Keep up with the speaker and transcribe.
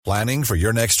Planning for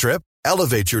your next trip?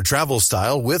 Elevate your travel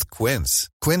style with Quince.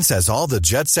 Quince has all the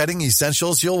jet-setting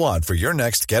essentials you'll want for your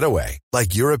next getaway,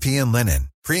 like European linen,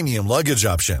 premium luggage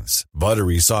options,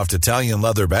 buttery soft Italian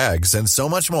leather bags, and so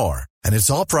much more. And it's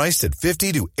all priced at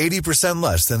 50 to 80%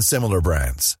 less than similar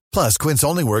brands. Plus, Quince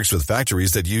only works with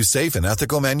factories that use safe and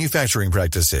ethical manufacturing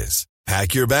practices.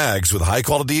 Pack your bags with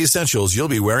high-quality essentials you'll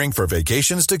be wearing for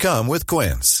vacations to come with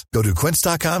Quince. Go to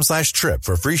quince.com/trip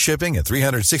for free shipping and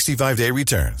 365-day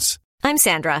returns. I'm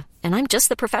Sandra, and I'm just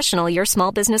the professional your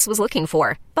small business was looking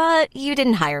for. But you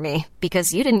didn't hire me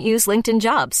because you didn't use LinkedIn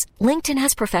Jobs. LinkedIn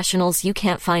has professionals you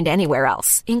can't find anywhere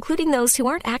else, including those who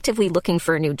aren't actively looking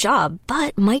for a new job,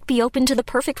 but might be open to the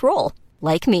perfect role,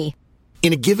 like me.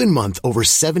 In a given month, over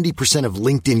 70% of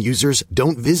LinkedIn users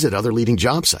don't visit other leading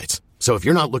job sites. So if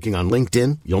you're not looking on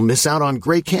LinkedIn, you'll miss out on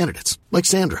great candidates like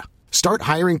Sandra. Start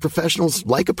hiring professionals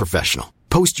like a professional.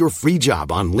 Post your free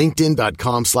job on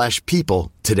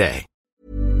linkedin.com/people today.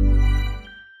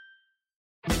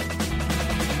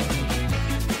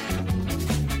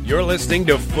 You're listening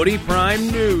to Footy Prime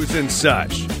News and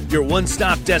Such, your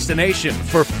one-stop destination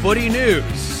for footy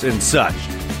news and such.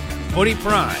 Footy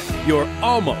Prime, your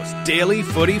almost daily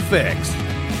footy fix.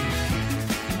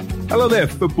 Hello there,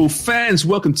 football fans.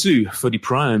 Welcome to Footy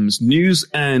Prime's News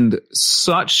and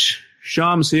Such.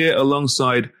 Shams here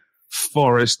alongside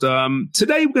Forrest.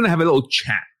 Today we're going to have a little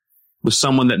chat with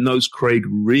someone that knows Craig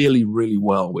really, really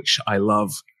well, which I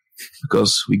love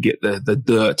because we get the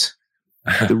dirt,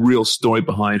 the real story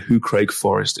behind who Craig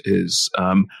Forrest is.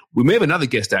 We may have another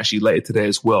guest actually later today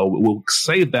as well. We'll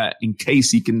save that in case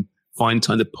he can find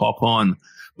time to pop on.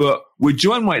 But we're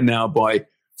joined right now by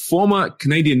former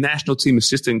Canadian national team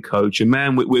assistant coach, a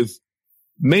man with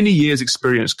many years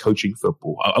experience coaching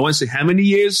football. I won't say how many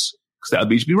years, because that would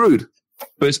be rude.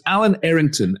 But it's Alan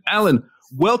Errington. Alan,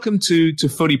 welcome to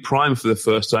Footy Prime for the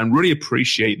first time. Really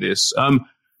appreciate this.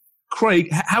 Craig,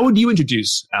 how would you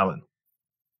introduce Alan?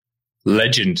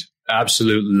 Legend.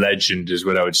 Absolute legend is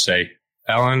what I would say.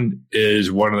 Alan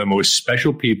is one of the most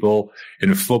special people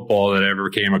in football that I ever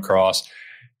came across.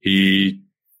 He,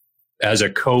 as a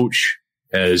coach,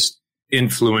 has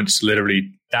influenced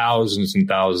literally thousands and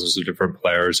thousands of different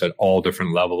players at all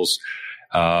different levels.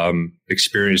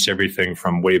 Experienced everything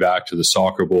from way back to the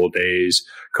Soccer Bowl days,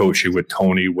 coaching with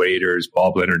Tony Waiters,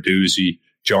 Bob Leonarduzzi,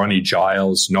 Johnny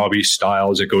Giles, Nobby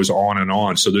Stiles. It goes on and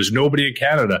on. So there's nobody in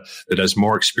Canada that has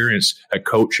more experience at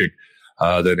coaching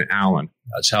than Alan.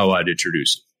 That's how I'd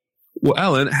introduce him. Well,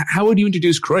 Alan, how would you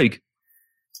introduce Craig?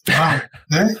 Wow,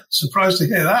 surprised to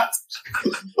hear that.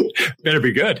 Better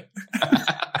be good.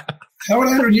 How would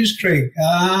I introduce Craig?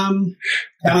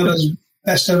 Canada's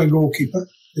best ever goalkeeper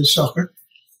in soccer.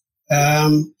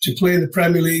 To play in the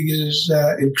Premier League is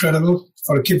incredible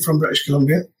for a kid from British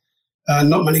Columbia.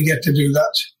 Not many get to do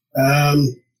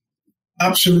that.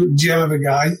 Absolute gem of a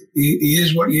guy. He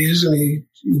is what he is, and he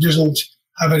doesn't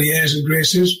have any airs and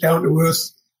graces. Down to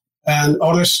earth and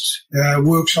honest.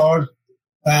 Works hard.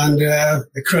 And a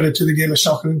credit to the game of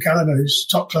soccer in Canada. He's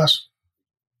top class.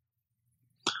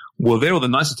 Well, there are all the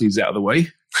niceties out of the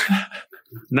way.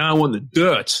 Now I want the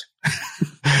dirt.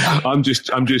 I'm just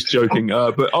joking.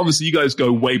 But obviously, you guys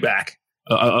go way back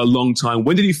a long time.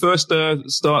 When did you first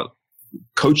start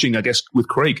coaching, I guess, with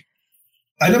Craig?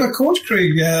 I never coached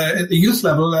Craig at the youth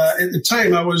level. At the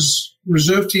time, I was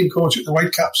reserve team coach at the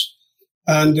Whitecaps.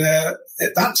 And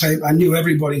at that time, I knew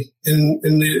everybody in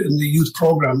the youth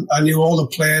program. I knew all the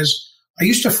players. I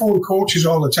used to phone coaches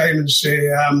all the time and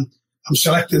say, I'm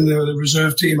selecting the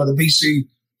reserve team or the BC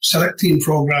select team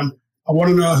program. I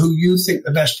want to know who you think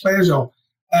the best players are.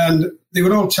 And they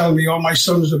would all tell me, my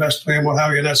son's the best player and what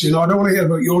have you. And I said, no, I don't want to hear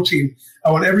about your team. I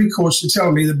want every coach to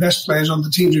tell me the best players on the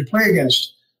teams we play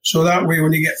against. So that way,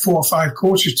 when you get 4 or 5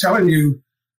 coaches telling you,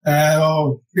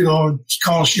 Carl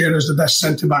Shearer's the best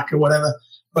centre-back or whatever.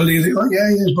 Well, you think, yeah,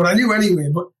 he is. But I knew anyway.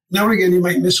 But now and again, you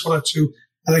might miss 1 or 2.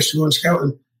 And I used to go and scout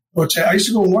them. But I used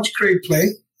to go and watch Craig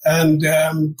play. And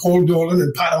Paul Dolan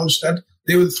and Pat Onstead,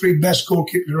 they were the 3 best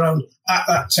goalkeepers around at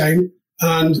that time.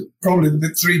 And probably the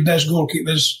 3 best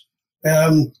goalkeepers,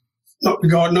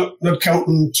 not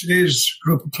counting today's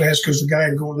group of players, because the guy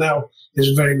in goal now is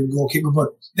a very good goalkeeper. But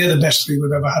they're the best 3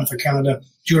 we've ever had for Canada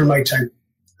during my time.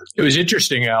 It was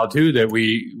interesting, Al, too, that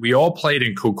we all played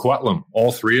in Coquitlam,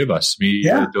 all 3 of us, me,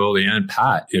 Dolly, and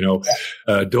Pat.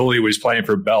 Dolly was playing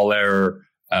for Bel Air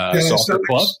Soccer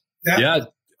Club. Yeah,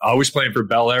 I was playing for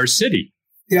Bel Air City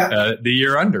the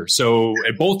year under. So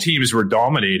and both teams were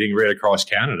dominating right across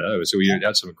Canada. So we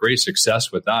had some great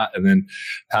success with that. And then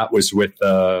Pat was with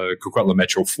Coquitlam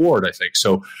Metro Ford, I think.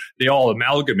 So they all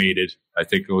amalgamated, I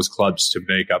think, those clubs to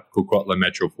make up Coquitlam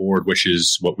Metro Ford, which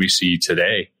is what we see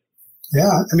today.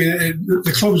 Yeah, I mean,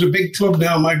 the club's a big club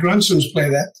now. My grandsons play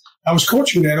there. I was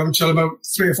coaching there until about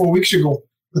 3 or 4 weeks ago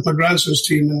with my grandson's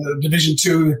team in the Division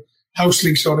 2 House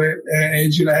League sort of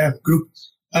age group,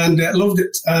 and loved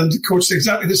it. And coached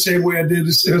exactly the same way I did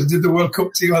the World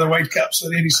Cup team of the Whitecaps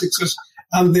and 86ers,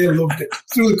 and they loved it.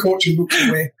 Threw the coaching books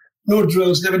away. No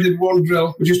drills, never did one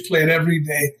drill. We just played every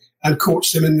day and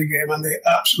coached them in the game, and they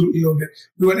absolutely loved it.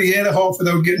 We went a year and a half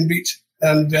without getting beat,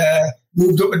 and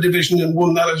moved up a division and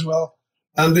won that as well.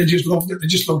 And they just loved it. They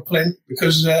just loved playing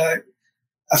because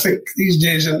I think these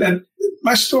days, and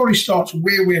my story starts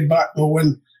way, way back though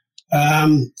when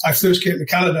I first came to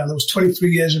Canada, and I was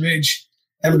 23 years of age,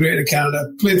 emigrated to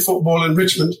Canada, played football in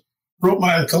Richmond, broke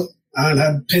my ankle and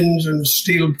had pins and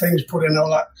steel things put in and all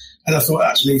that. And I thought,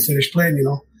 that's me, finished playing, you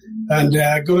know. And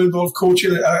got involved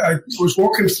coaching. I was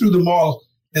walking through the mall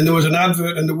and there was an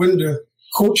advert in the window,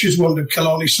 coaches wanted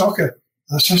Killarney soccer.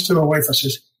 And I said to my wife, I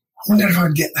said, I wonder if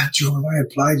I'd get that job if I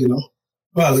applied, you know.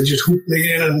 Well, they just hooked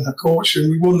me in and I coached and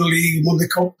we won the league, won the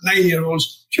cup,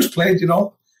 9-year-olds, just played, you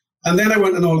know. And then I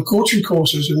went on all the coaching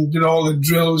courses and did all the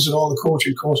drills and all the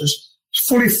coaching courses.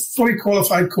 Fully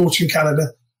qualified coach in Canada,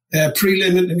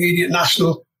 prelim, intermediate,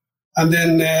 national. And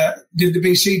then did the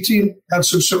BC team, had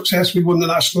some success. We won the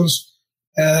Nationals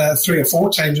 3 or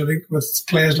 4 times, I think, with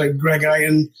players like Greg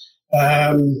Iron,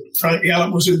 Frank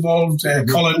Yallop was involved,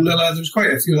 Colin Miller. There was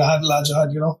quite a few lads I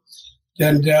had, you know.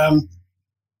 And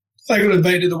I got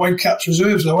invited to the Whitecaps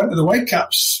reserves, and I went to the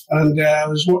Whitecaps, and I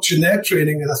was watching their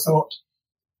training, and I thought,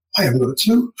 I haven't got a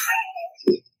clue.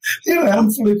 Here I am,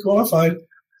 fully qualified.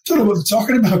 Don't know what they're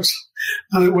talking about.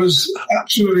 And it was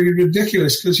absolutely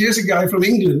ridiculous because here's a guy from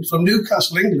England, from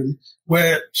Newcastle, England,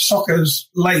 where soccer's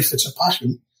life, it's a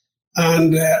passion.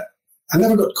 And I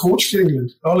never got coached in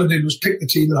England. All I did was pick the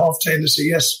team at half-time to say,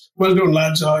 yes, well done,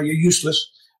 lads, you're useless.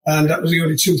 And that was the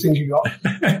only 2 things you got.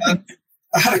 And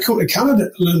I had to come to Canada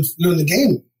to learn the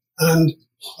game. And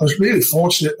I was really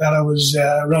fortunate that I was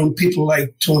around people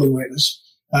like Tony Waiters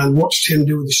and watched him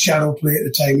do the shadow play at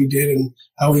the time he did and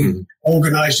how he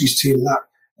organised his team and that.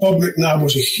 Bob McNabb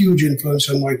was a huge influence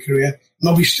on my career.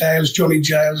 Nobby Stiles, Johnny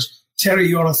Giles, Terry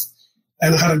Yorath.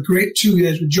 And I had a great 2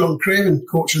 years with John Craven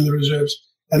coaching the reserves.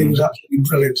 And he was absolutely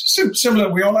brilliant.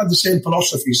 Similar, we all had the same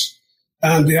philosophies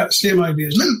and the same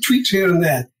ideas, little tweaks here and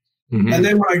there. Mm-hmm. And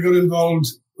then when I got involved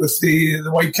with the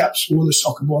Whitecaps, who won the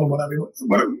soccer ball or whatever,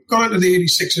 when I got into the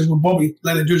 86ers with Bobby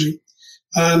Lenarduzzi,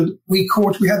 and we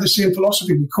had the same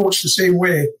philosophy. We coached the same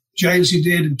way. Gilesy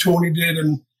did and Tony did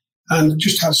and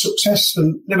just had success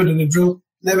and never did a drill,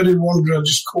 never did one drill,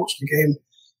 just coached the game.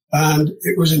 And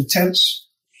it was intense.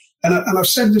 And I've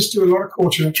said this to a lot of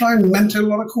coaches. I try and mentor a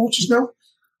lot of coaches now.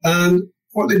 And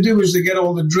what they do is they get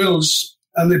all the drills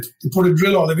and they put a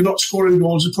drill on. If you're not scoring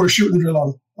goals, they put a shooting drill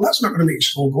on. Well, that's not going to make you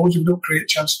score goals if you don't create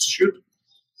chances to shoot.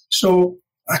 So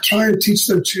I try and teach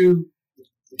them to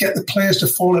get the players to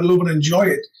fall in love and enjoy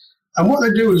it. And what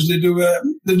they do is they do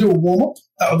a warm-up.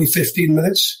 That'll be 15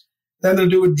 minutes. Then they'll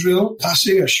do a drill,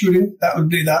 passing or shooting. That'll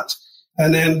be that.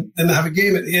 And then they have a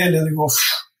game at the end and they go,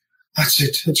 that's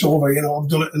it. It's over. You know, I've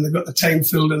done it. And they've got the time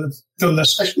filled and they've done their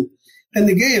session. In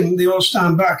the game, they all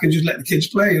stand back and just let the kids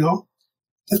play, you know.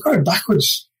 They've got it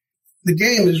backwards. The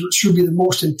game should be the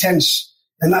most intense.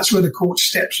 And that's where the coach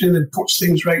steps in and puts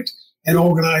things right and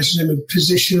organises them in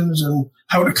positions and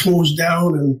how to close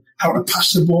down and how to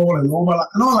pass the ball and all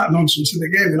that nonsense in the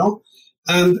game, you know.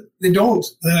 And they don't.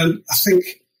 And I think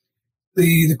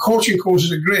the coaching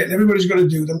courses are great. Everybody's got to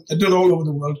do them. They're done all over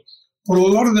the world. But a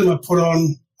lot of them are put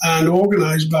on and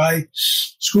organised by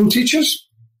school teachers.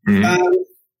 Mm-hmm. And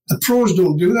the pros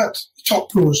don't do that, the top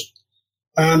pros.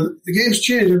 And the game's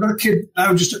changed. I've got a kid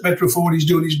now just at Metro Ford. He's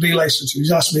doing his B licence.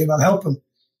 He's asked me if I'll help him.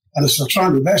 And I said, I'll try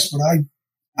my best.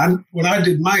 But when I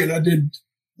did mine, I did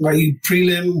my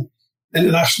prelim,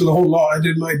 international, the whole lot. I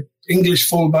did my English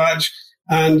full badge.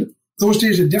 And those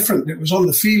days are different. It was on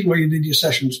the field where you did your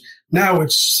sessions. Now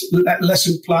it's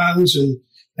lesson plans and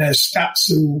stats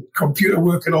and computer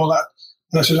work and all that.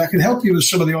 And I said, I can help you with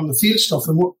some of the on-the-field stuff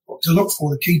and what to look for,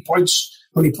 the key points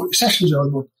when you put your sessions on.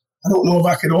 But I don't know if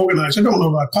I can organise. I don't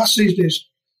know if I pass these days.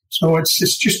 So it's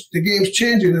just the game's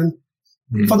changing.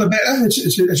 And for the better,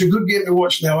 it's a good game to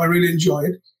watch now. I really enjoy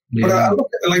it. Yeah. But I look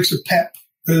at the likes of Pep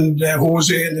and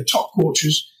Jose and the top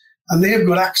coaches, and they've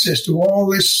got access to all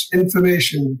this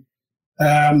information,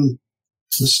 the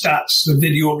stats, the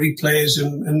video replays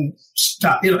and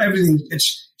everything.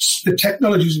 The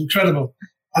technology is incredible.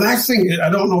 And I think, I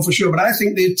don't know for sure, but I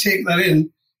think they'd take that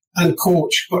in and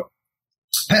coach. But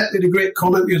Pep did a great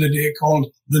comment the other day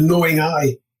called the knowing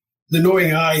eye. The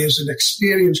knowing eye is an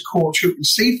experienced coach who can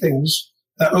see things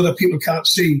that other people can't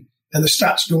see, and the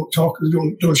stats don't talk,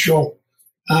 don't show.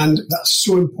 And that's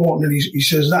so important. And he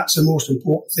says that's the most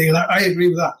important thing. And I agree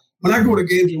with that. When I go to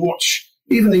games and watch,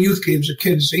 even the youth games, the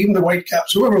kids, even the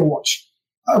Whitecaps, whoever I watch,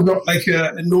 I've got like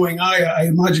a knowing eye, I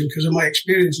imagine, because of my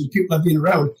experience and people I've been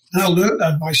around. And I learned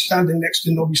that by standing next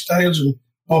to Nobby Stiles and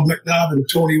Bob McNabb and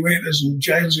Tony Waiters and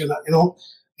Giles and that, you know.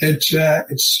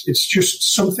 It's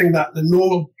just something that the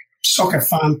normal soccer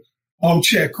fan,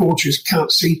 armchair coaches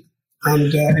can't see.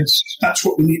 And that's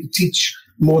what we need to teach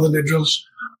more than the drills.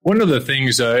 One of the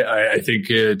things I think,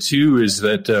 too, is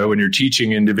that when you're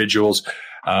teaching individuals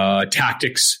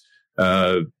tactics,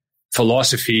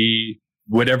 philosophy,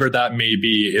 whatever that may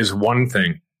be, is one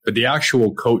thing. But the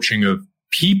actual coaching of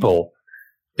people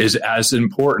is as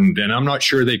important. And I'm not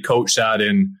sure they coach that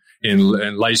in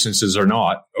licenses or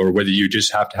not, or whether you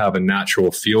just have to have a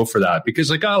natural feel for that. Because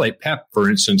a guy like Pep, for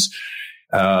instance,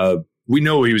 we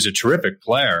know he was a terrific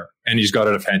player and he's got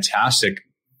a fantastic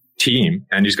team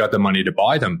and he's got the money to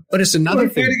buy them. But it's another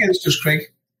thing. He played against us, Craig.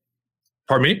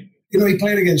 Pardon me? You know, he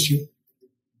played against you.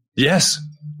 Yes.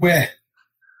 Where?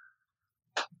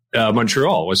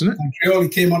 Montreal, wasn't it? Montreal, he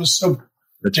came on a sub.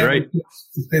 That's right.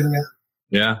 He played there.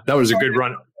 Yeah, that was a good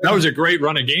run. That was a great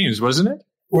run of games, wasn't it?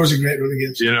 It was a great run of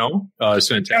games. You know, it's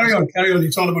fantastic. Carry on.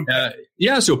 You're talking about Pep.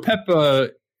 Yeah, so Pep,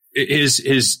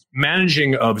 his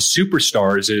managing of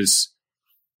superstars is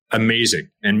amazing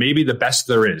and maybe the best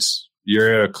there is.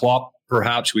 You're a Klopp,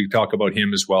 perhaps we talk about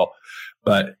him as well,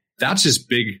 but that's as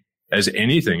big as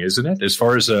anything, isn't it? As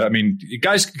far as, you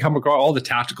guys can come across all the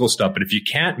tactical stuff, but if you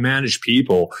can't manage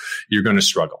people, you're going to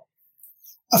struggle.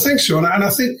 I think so. And I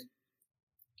think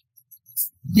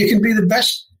you can be the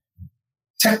best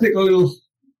technical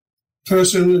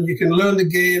person and you can learn the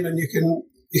game and you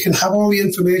can have all the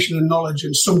information and knowledge,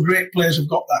 and some great players have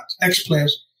got that,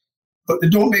 ex-players, but they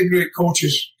don't make great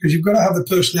coaches because you've got to have the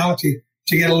personality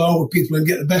to get along with people and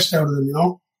get the best out of them, you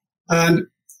know? And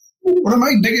one of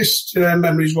my biggest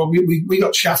memories, we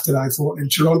got shafted, I thought, in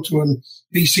Toronto, and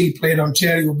BC played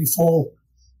Ontario before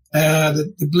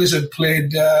the Blizzard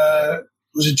played,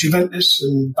 was it Juventus,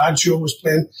 and Baggio was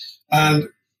playing, and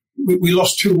we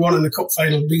lost 2-1 in the cup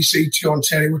final, BC to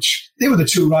Ontario, which they were the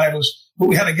two rivals, but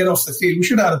we had to get off the field. We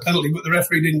should have had a penalty, but the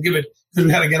referee didn't give it because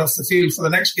we had to get off the field for the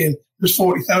next game. There's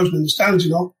 40,000 in the stands,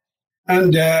 you know.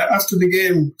 And after the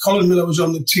game, Colin Miller was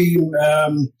on the team.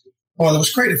 There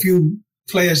was quite a few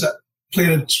players that played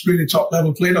at really top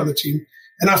level, played on the team.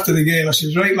 And after the game, I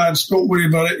said, right, lads, don't worry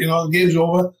about it. You know, the game's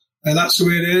over and that's the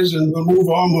way it is. And we'll move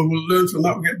on. We'll learn from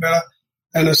that. We'll get better.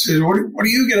 And I said, what do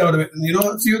you get out of it? And, you know,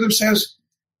 a few of them says,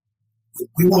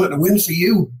 we wanted to win for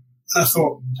you. And I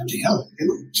thought, bloody hell, you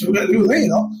know, so we're going to do with me, you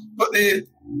know. But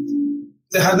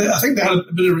I think they had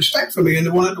a bit of respect for me and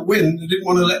they wanted to win. They didn't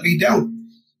want to let me down.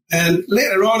 And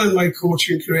later on in my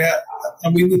coaching career,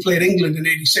 we played England in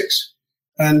 '86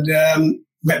 and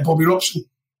met Bobby Robson.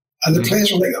 And the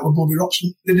players were like that with Bobby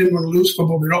Robson. They didn't want to lose for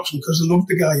Bobby Robson because they loved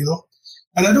the guy, you know.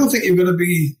 And I don't think you've got to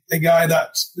be a guy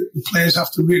that the players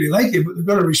have to really like you, but they've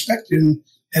got to respect you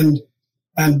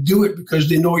and do it because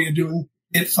they know you're doing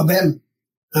it for them.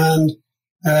 And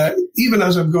even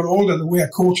as I've got older, the way I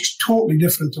coach is totally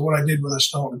different to what I did when I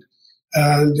started.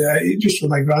 And just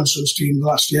with my grandson's team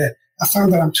last year, I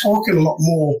found that I'm talking a lot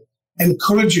more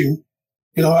encouraging.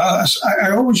 You know, I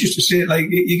always used to say it like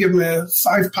you give them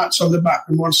 5 pats on the back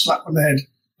and 1 slap on the head.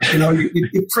 You know,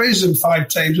 you praise them 5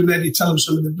 times and then you tell them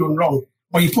something they've done wrong.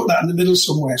 Or you put that in the middle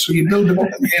somewhere. So you build them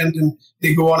up at the end and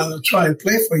they go on and they'll try and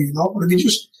play for you, you know. But if you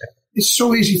it's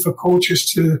so easy for coaches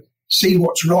to see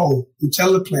what's wrong and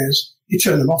tell the players, you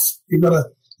turn them off. You've got to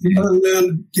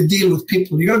learn to deal with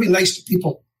people. You've got to be nice to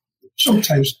people.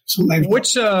 Sometimes.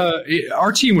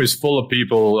 Our team was full of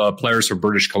people, players from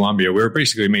British Columbia. We were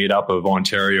basically made up of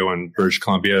Ontario and British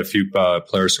Columbia, a few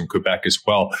players from Quebec as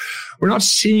well. We're not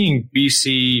seeing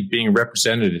BC being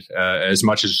represented as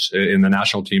much as in the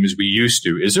national team as we used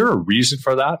to. Is there a reason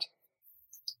for that?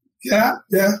 Yeah,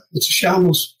 it's a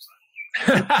shambles.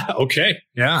 Okay,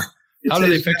 yeah. How do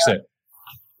they fix it?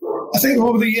 I think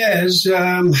over the years,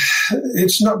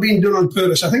 it's not been done on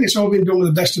purpose. I think it's all been done with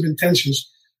the best of intentions.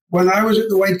 When I was at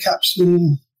the Whitecaps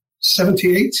in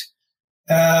 78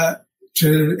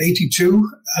 to 82,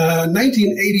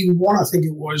 1981, I think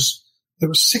it was, there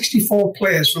were 64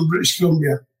 players from British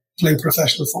Columbia playing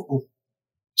professional football.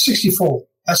 64.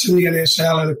 That's in the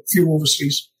NASL and a few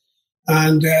overseas.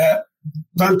 And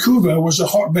Vancouver was a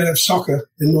hotbed of soccer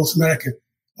in North America.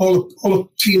 All the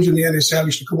teams in the NASL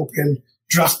used to come up here and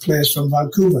draft players from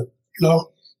Vancouver, you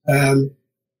know.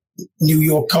 New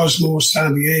York Cosmos,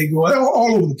 San Diego,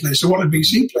 all over the place. They wanted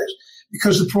BC players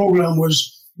because the program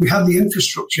was, we had the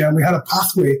infrastructure and we had a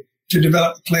pathway to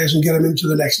develop the players and get them into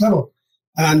the next level.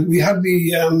 And we had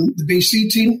the BC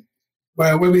team,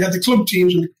 where we had the club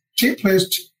teams and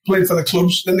players played for the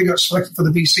clubs. Then they got selected for the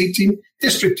BC team,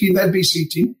 district team, then BC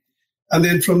team. And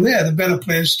then from there, the better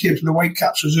players came to the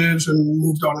Whitecaps reserves and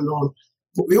moved on and on.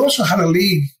 But we also had a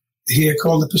league here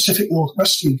called the Pacific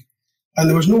Northwest League, and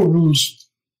there was no rules.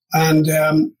 And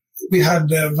we had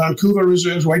Vancouver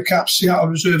reserves, Whitecaps, Seattle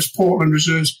reserves, Portland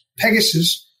reserves,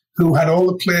 Pegasus, who had all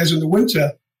the players in the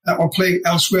winter that were playing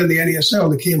elsewhere in the NASL.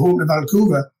 They came home to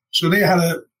Vancouver. So they had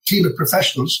a team of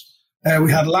professionals.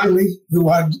 We had Langley, who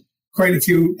had quite a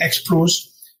few ex-pros.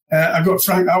 I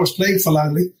was playing for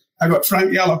Langley. I got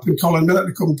Frank Yallop and Colin Miller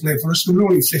to come and play for us. We were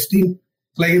only 15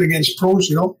 playing against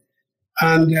pros,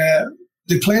 And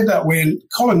they played that way. And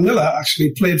Colin Miller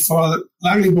actually played for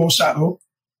Langley Borsato.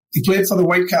 He played for the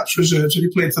Whitecaps reserves and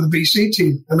he played for the BC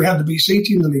team. And we had the BC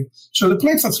team in the league. So they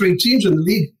played for 3 teams in the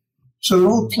league. So they're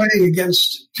all playing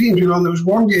against teams. And there was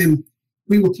one game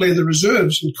we were playing the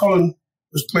reserves and Colin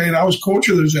was playing. I was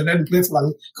coaching the reserves. I didn't play for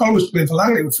Langley. Colin was playing for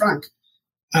Langley with Frank.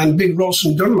 And big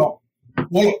Rawson Dunlop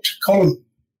walloped Colin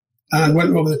and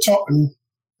went over the top. And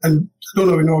I don't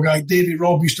know if you know a guy, Davy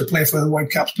Robb used to play for the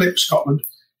Whitecaps, played for Scotland.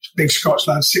 Big Scots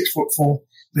lad, 6'4".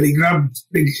 Then he grabbed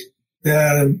big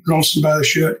Rawson by the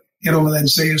shirt, get over there and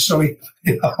say, sorry.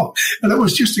 And it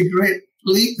was just a great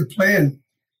league to play in.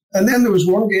 And then there was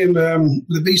one game,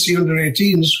 the BC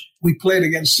under-18s, we played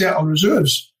against Seattle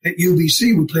Reserves at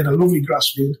UBC. We played a lovely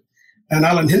grass field. And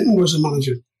Alan Hinton was the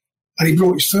manager. And he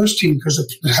brought his first team because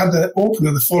they had the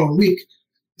opener the following week.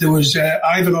 There was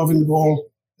Ivanov in goal.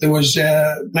 There was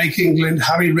Mike England,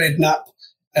 Harry Redknapp,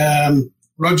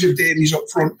 Roger Davies up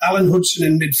front, Alan Hudson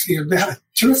in midfield. They had a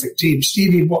terrific team.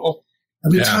 Stevie Buttle.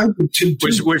 And the time with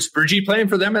 2-2. Was Bridgie playing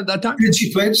for them at that time?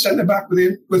 Bridgie played centre-back with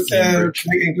him, with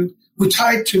Mike England. We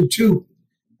tied 2-2.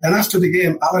 And after the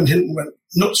game, Alan Hinton went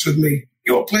nuts with me.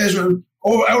 Your players were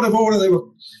out of order. They were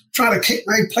trying to kick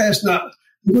my players. Now,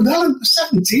 we go, Alan,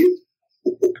 17.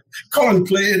 Colin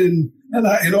played what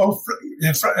was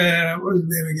his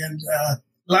name again?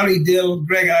 Larry Dill,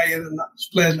 Greg Iron, and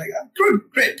players like that.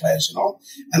 Great players,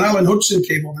 And Alan Hudson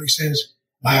came over and he says,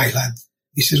 my lad,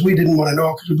 he says, we didn't want to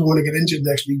know because we don't want to get injured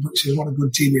next week, but he says, what a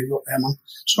good team you've got there, man.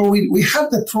 So we had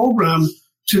the program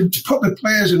to put the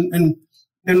players in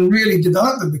and really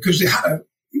develop them because they had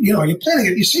you're playing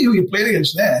it, you see who you're playing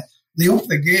against there. They up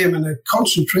the game and the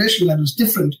concentration level is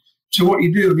different to what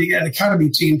you do if you get an academy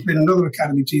team playing another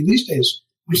academy team these days.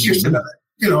 It's just another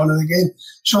game.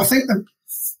 So I think that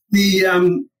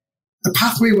the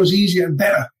pathway was easier and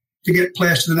better to get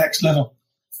players to the next level.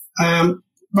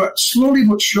 But slowly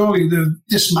but surely they've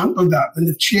dismantled that and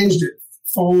they've changed it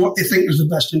for what they think is the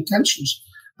best intentions.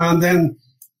 And then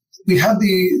we had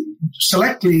the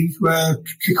Select League where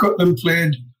Kirkcudbright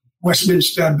played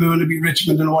Westminster, Burnaby,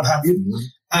 Richmond and what have you. Mm-hmm.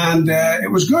 And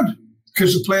it was good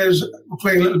because the players were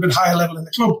playing a little bit higher level in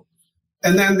the club.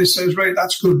 And then they says, right,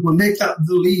 that's good. We'll make that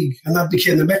the league. And that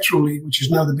became the Metro League, which is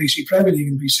now the BC Premier League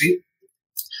in BC.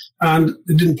 And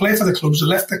they didn't play for the clubs. They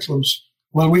left the clubs.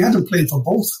 Well, we had them playing for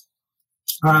both.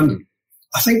 And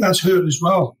I think that's hurt as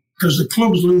well because the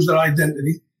clubs lose their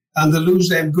identity and they lose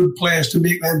them good players to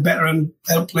make them better and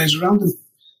help players around them.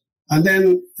 And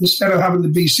then instead of having the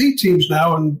BC teams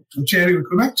now and Ontario and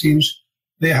Quebec teams,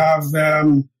 they have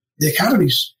the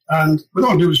academies. And with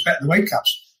all due respect to the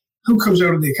Whitecaps, who comes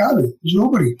out of the academy? There's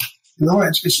nobody.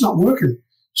 It's not working.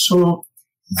 So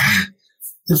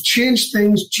they've changed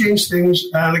things.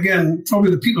 And again,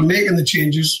 probably the people making the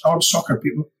changes aren't soccer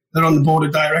people. They're on the board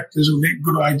of directors who make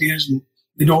good ideas and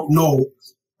they don't know.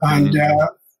 And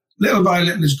little by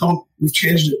little it's gone. We've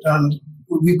changed it. And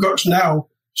we've got to now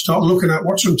start looking at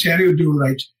what's Ontario doing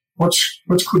right? What's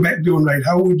Quebec doing right?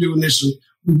 How are we doing this? And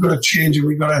we've got to change it.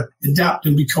 We've got to adapt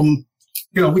and become,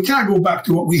 we can't go back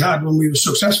to what we had when we were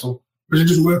successful because it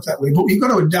doesn't work that way. But we've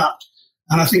got to adapt.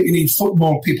 And I think you need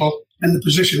football people in the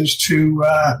positions to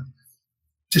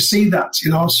see that,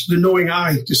 the knowing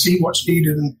eye, to see what's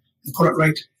needed and put it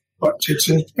right. But it's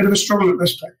a bit of a struggle at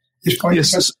this point.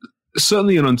 Yes,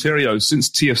 certainly in Ontario, since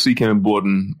TFC came on board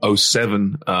in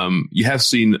 2007, you have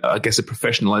seen, I guess, a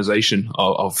professionalization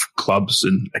of clubs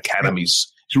and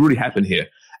academies. It's really happened here.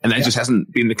 And that just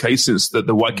hasn't been the case since the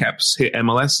Whitecaps hit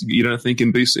MLS, you don't think,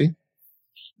 in BC?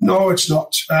 No, it's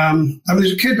not.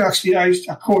 As a kid, actually, I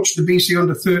coached the BC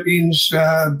under-13s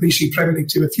BC Premier League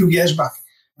team a few years back.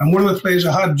 And one of the players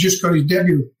I had just got his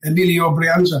debut, Emilio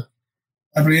Brianza.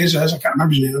 I can't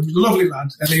remember his name. He was a lovely lad.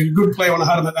 And he was a good player when I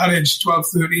had him at that age, 12,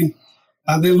 13.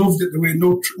 And they loved it the way,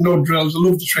 no drills. They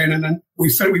loved the training. And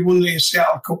we won the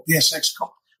Seattle Cup, the SX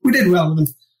Cup. We did well with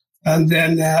them. And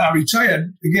then I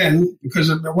retired again because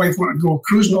my wife wanted to go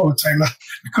cruising all the time. I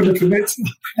couldn't commit.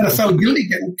 And I felt guilty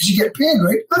again because you get paid,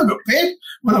 right? I got paid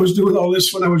when I was doing all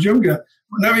this when I was younger.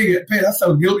 But now you get paid. I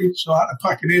felt guilty. So I had to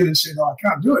pack it in and say, no, I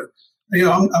can't do it. You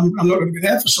know, I'm not going to be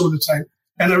there for some of the time.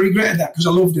 And I regretted that because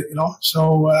I loved it, you know.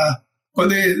 So, but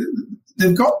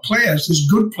they've got players. There's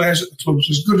good players at the clubs,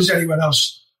 as good as anyone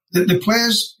else. The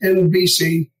players in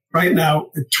BC right now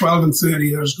at 12 and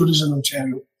 30 are as good as in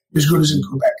Ontario, as good as in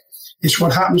Quebec. It's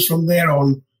what happens from there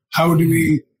on. How do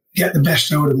we get the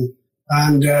best out of them?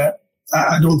 And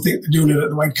I don't think they're doing it at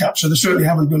the Whitecaps. So they certainly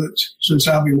haven't done it since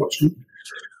I've been watching.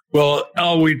 Well,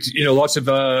 lots of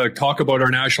talk about our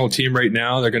national team right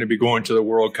now. They're going to be going to the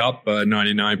World Cup,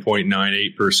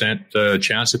 99.98%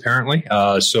 chance apparently.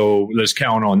 So let's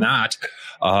count on that.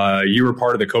 You were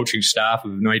part of the coaching staff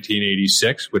of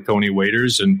 1986 with Tony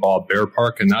Waiters and Bob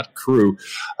Bearpark and that crew.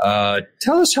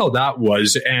 Tell us how that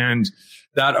was and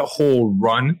that whole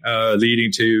run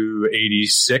leading to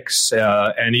 86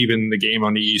 and even the game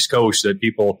on the East Coast that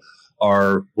people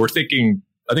were thinking.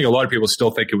 I think a lot of people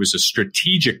still think it was a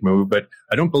strategic move, but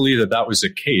I don't believe that was the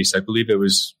case. I believe it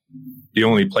was the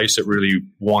only place that really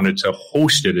wanted to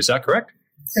host it. Is that correct?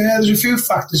 Yeah, there's a few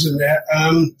factors in there.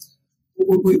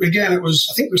 Again, I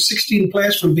think it was 16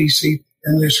 players from BC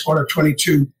in the squad of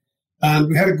 22. And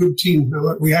we had a good team.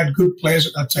 We had good players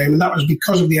at that time, and that was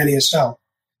because of the NASL.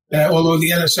 Although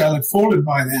the NSL had folded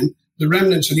by then, the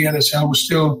remnants of the NSL were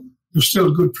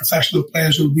still good professional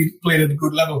players who played at a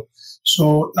good level.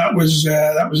 So that was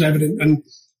evident,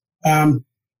 and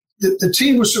the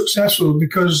team was successful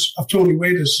because of Tony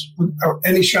Waiters, without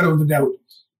any shadow of a doubt.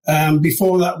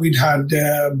 Before that, we'd had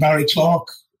Barry Clark,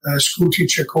 school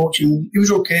teacher, coach, and he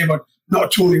was okay, but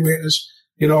not Tony Waiters.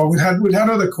 You know, we'd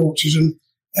had other coaches, and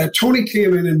Tony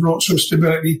came in and brought some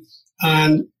stability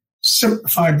and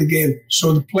simplified the game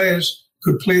so the players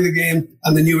could play the game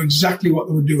and they knew exactly what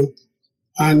they were doing.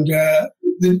 And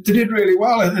they did really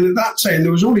well. And at that time,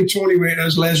 there was only Tony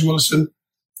Waiters, Les Wilson,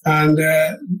 and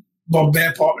Bob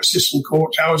Bearpark, assistant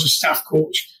coach. I was a staff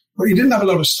coach. But you didn't have a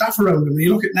lot of staff around them. And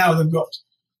you look at now, they've got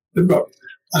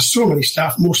so many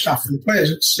staff, more staff than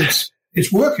players.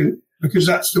 It's working because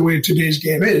that's the way today's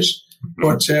game is.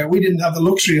 But we didn't have the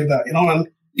luxury of that, you know. And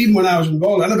even when I was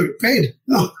involved, I never got paid.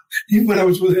 No, even when I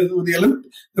was with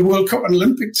the World Cup and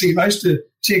Olympic team, I used to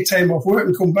take time off work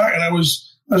and come back, and I was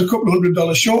a couple of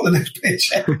 $100 short the next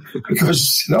paycheck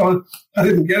because I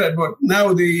didn't get it. But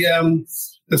now the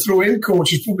throw-in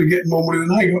coach is probably getting more money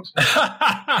than I got.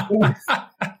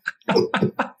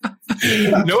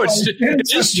 No,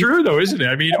 it's true though, isn't it?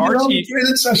 I mean, our team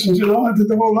training sessions, I did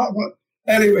the whole lot. But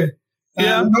anyway,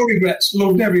 no regrets.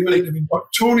 Loved every minute of it. But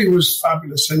Tony was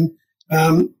fabulous, and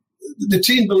the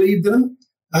team believed in him,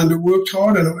 and they worked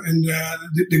hard, and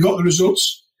they got the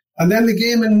results. And then the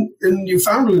game in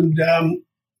Newfoundland.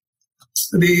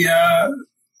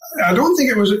 I don't think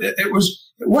it wasn't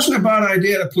a bad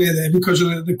idea to play there because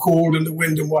of the cold and the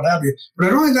wind and what have you. But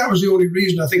I don't think that was the only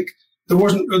reason. I think there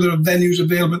wasn't other venues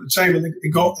available at the time when they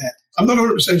got there. I'm not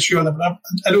 100% sure on that, but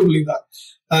I don't believe that.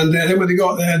 And then when they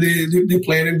got there, they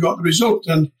played and got the result.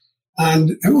 And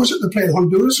who was it they played?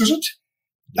 Honduras, was it?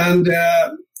 And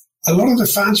a lot of the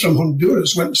fans from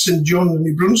Honduras went to St. John in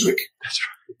New Brunswick. That's right.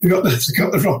 They got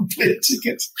the wrong plane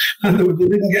tickets, and they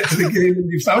didn't get to the game in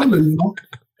Newfoundland, you know.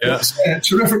 Yeah. That's a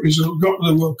terrific result, got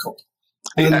to the World Cup.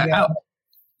 And,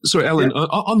 sorry, Alan,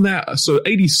 on that, so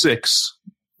 86,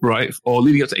 right, or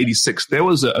leading up to 86, there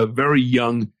was a very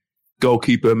young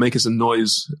goalkeeper making some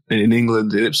noise in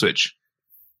England, in Ipswich.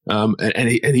 And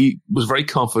he was very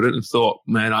confident and thought,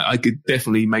 man, I could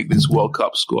definitely make this World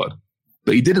Cup squad.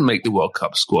 But he didn't make the World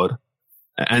Cup squad.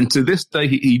 And to this day,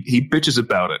 he bitches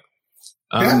about it.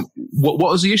 What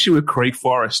was the issue with Craig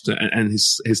Forrest and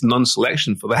his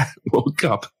non-selection for that World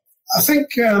Cup? I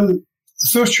think the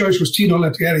first choice was Tino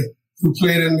Lettieri, who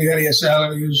played in the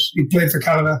NASL. He played for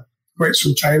Canada quite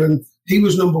some time, and he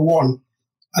was number one.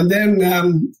 And then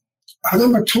I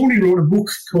remember Tony wrote a book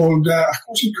called,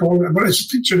 what's he called? But it's a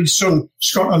picture of his son,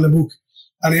 Scott, on the book.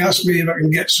 And he asked me if I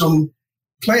can get some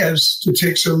players to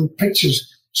take some pictures.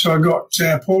 So I got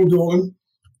Paul Dolan,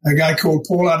 a guy called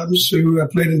Paul Adams, who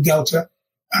played in Delta.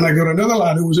 And I got another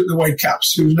lad who was at the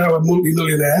Whitecaps, who's now a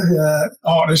multi-millionaire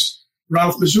artist,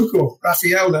 Ralph Mazzucco,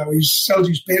 Raphael now. He sells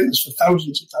his paintings for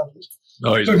thousands and thousands.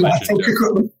 Oh, he's a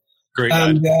legend. Great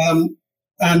and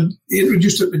he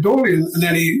introduced it to Dolly, and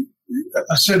then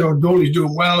I said, Dolly's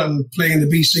doing well and playing the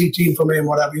BC team for me and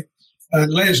what have you.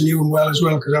 And Les knew him well as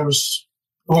well because I was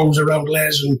always around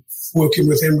Les and working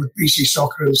with him with BC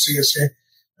Soccer and CSA.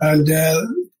 And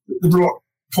they brought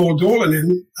Paul Dolan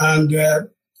in, and they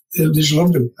just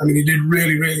loved him. I mean, he did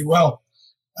really, really well.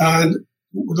 And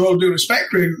with all due respect,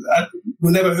 Craig,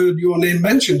 we never heard your name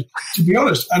mentioned. To be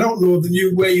honest, I don't know if they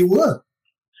knew where you were.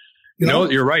 No,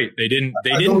 you're right. They didn't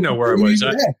know where I was.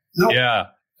 No. Yeah.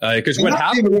 Because what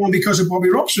happened? Came along because of Bobby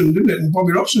Robson, didn't it? And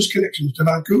Bobby Robson's connections to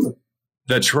Vancouver.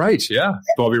 That's right. Yeah.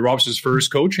 Bobby Robson's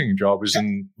first coaching job was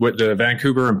in the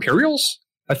Vancouver Imperials,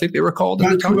 I think they were called.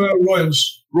 Vancouver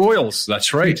Royals. Royals.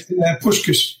 That's right.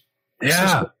 Pushkas.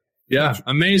 Yeah. Yeah.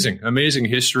 Amazing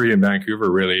history in Vancouver.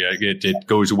 Really. It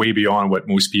goes way beyond what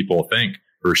most people think,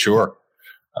 for sure.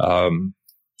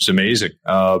 It's amazing.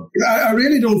 I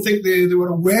really don't think they were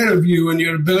aware of you and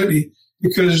your ability,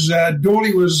 because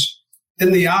Dolly was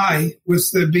in the eye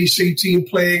with the BC team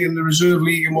playing in the reserve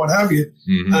league and what have you.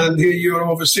 Mm-hmm. And here you are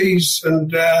overseas.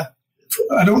 And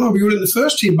I don't know if you were in the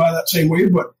first team by that time, were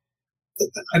you? But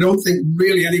I don't think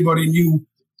really anybody knew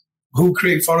who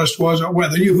Craig Forrest was, or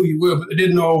whether they knew who you were, but they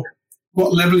didn't know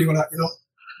what level you were at,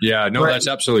 Yeah, no, that's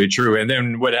absolutely true. And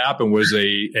then what happened was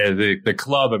the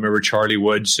club, I remember Charlie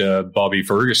Woods, Bobby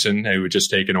Ferguson, who had just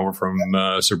taken over from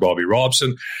Sir Bobby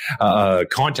Robson,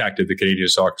 contacted the Canadian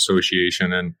Soccer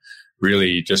Association and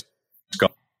really just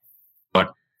got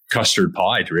custard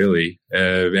pied, really.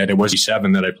 And it was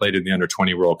 7 that I played in the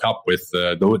Under-20 World Cup with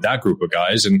that group of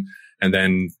guys. And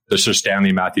then the Sir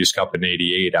Stanley Matthews Cup in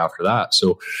 88 after that.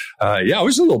 So, I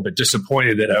was a little bit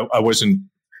disappointed that I wasn't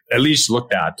at least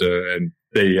looked at, and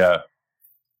they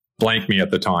blanked me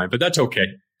at the time, but that's okay.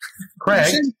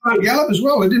 Craig? Frank Gallup as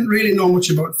well. I didn't really know much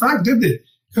about Frank, did they?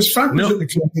 Because Frank was at the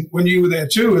club when you were there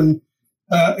too, and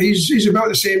he's about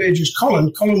the same age as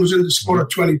Colin. Colin was in the squad at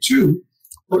 22,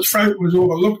 but Frank was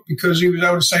overlooked because he was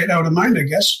out of sight, out of mind, I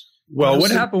guess. Well,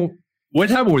 what happened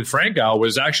with Frank Gal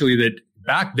was actually that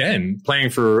back then, playing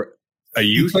for a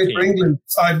youth team. He played for England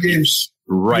 5 games.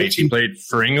 Right. He played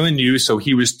for England youth, so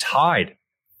he was tied.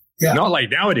 Yeah. Not like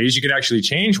nowadays, you can actually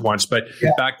change once, but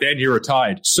back then you were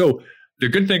tied. So the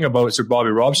good thing about Sir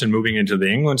Bobby Robson moving into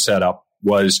the England setup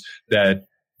was that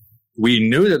we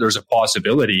knew that there was a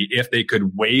possibility if they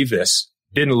could waive this.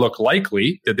 Didn't look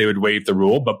likely that they would waive the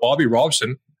rule, but Bobby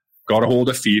Robson got a hold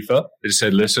of FIFA and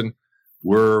said, listen,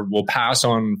 we'll pass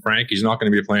on Frank. He's not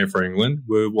going to be playing for England.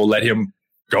 We'll let him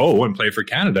go and play for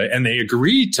Canada. And they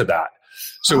agreed to that.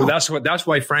 So that's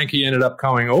why Frankie ended up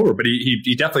coming over. But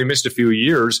he definitely missed a few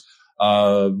years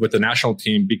with the national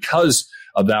team because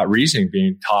of that reasoning,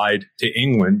 being tied to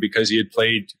England because he had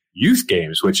played youth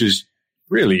games, which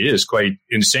really is quite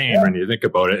insane when you think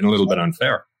about it, and a little bit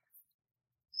unfair.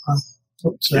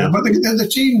 But the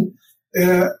team,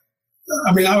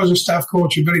 I was a staff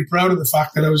coach and very proud of the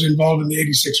fact that I was involved in the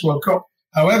 86 World Cup.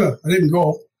 However, I didn't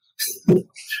go.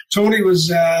 Tony was,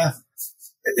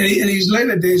 in his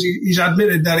later days, he's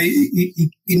admitted that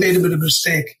he made a bit of a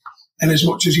mistake. And as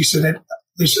much as he said,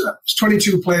 there's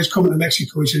 22 players coming to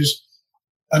Mexico, he says,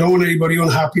 I don't want anybody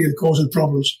unhappy and causing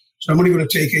problems. So I'm only going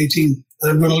to take 18.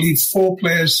 And I'm going to leave 4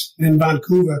 players in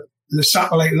Vancouver in the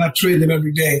satellite, and I trained them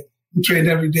every day. We trained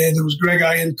every day. There was Greg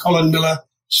Iron, Colin Miller,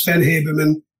 Sven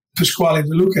Haberman, Pasquale De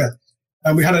Luca.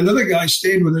 And we had another guy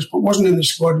stayed with us, but wasn't in the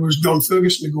squad, was Don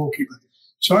Ferguson, the goalkeeper.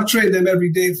 So I trained them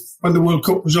every day when the World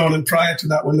Cup was on, and prior to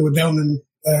that, when they were down in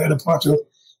Apato.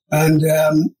 And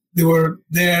they were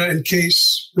there in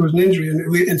case there was an injury.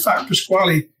 And in fact,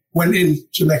 Pasquale went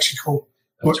into Mexico.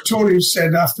 But Tony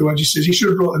said afterwards, he says he should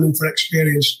have brought them in for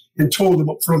experience and told them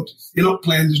up front, you're not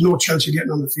playing, there's no chance of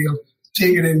getting on the field.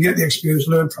 Take it in, get the experience,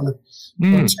 learn from it.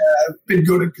 But been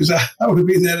good because I would have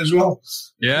been there as well.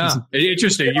 Yeah,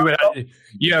 interesting.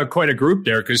 You have quite a group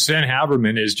there because Sven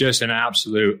Haberman is just an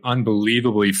absolute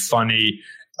unbelievably funny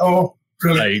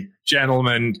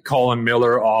gentleman. Colin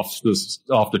Miller off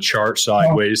the chart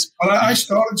sideways. Well, I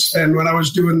started Sven when I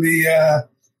was doing the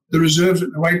reserves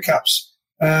at the Whitecaps.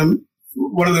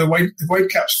 One of the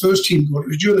Whitecaps first team goal. It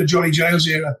was during the Johnny Giles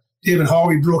era. David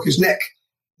Harvey broke his neck.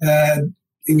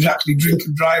 He was actually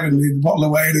drinking, driving with a bottle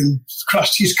of wine and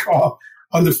crashed his car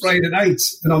on the Friday night.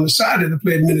 And on the Saturday, they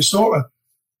played in Minnesota.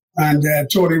 And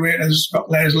Tony Waiters got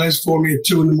Les for me at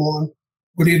 2 a.m.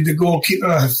 We needed the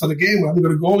goalkeeper for the game. We haven't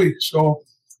got a goalie. So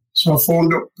I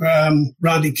phoned up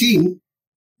Randy Keane,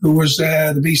 who was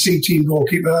the BC team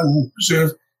goalkeeper and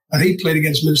reserve. And he played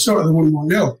against Minnesota. They won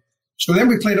 1-0. So then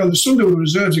we played on the Sunday with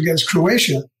reserves against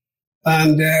Croatia.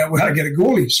 And we had to get a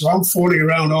goalie. So I'm phoning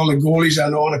around all the goalies I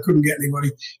know, and I couldn't get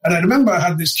anybody. And I remember I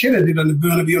had this kid I did on the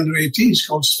Burnaby under-18s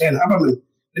called Sven Haberman.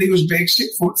 And he was big,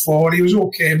 6'4". He was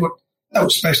okay, but that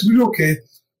was special. He was okay.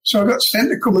 So I got Sven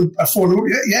to come and I phoned him up.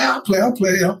 Yeah, I'll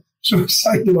play. Yeah. So I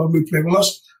signed him on. We played. We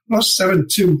lost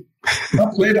 7-2. I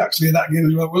played actually that game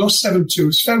as well. We lost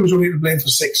 7-2. Sven was only to blame for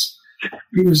 6.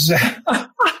 He was...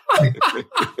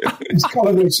 his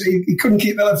column would say he couldn't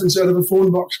keep elephants out of a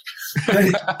phone box.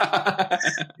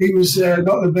 He was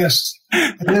not the best.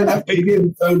 And then after the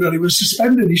game, found out he was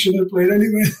suspended. He shouldn't have played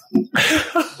anyway.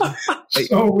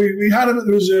 So we had him at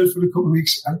the reserve for a couple of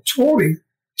weeks. And Tony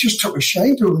just took a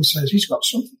shine to him and says, he's got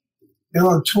something.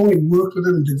 And Tony worked with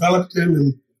him and developed him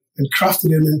and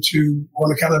crafted him into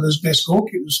one of Canada's best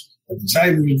goalkeepers. At the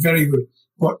time, he was very good.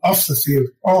 But off the field,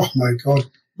 oh my God.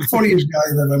 The funniest guy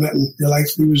I've ever met in your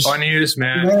life. He was funniest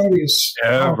man hilarious.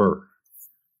 Ever.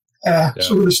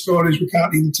 Some of the stories we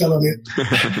can't even tell on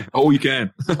it. Oh, you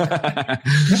can.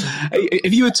 Hey,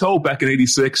 if you were told back in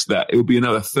 '86 that it would be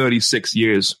another 36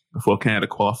 years before Canada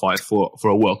qualified for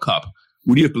a World Cup,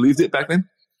 would you have believed it back then?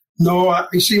 No,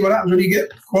 you see what happens when you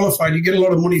get qualified, you get a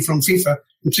lot of money from FIFA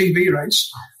and TV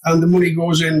rights, and the money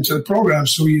goes into the program.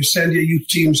 So you send your youth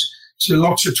teams to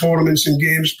lots of tournaments and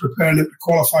games, preparing them to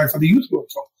qualify for the Youth World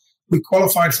Cup. We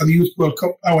qualified for the Youth World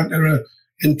Cup. I went to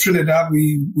in Trinidad.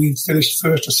 We finished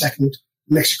first or second.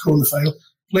 Mexico in the final.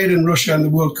 Played in Russia in the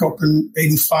World Cup in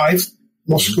 '85,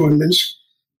 Moscow and Minsk.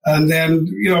 And then,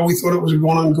 we thought it was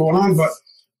going on, but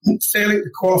failing to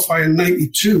qualify in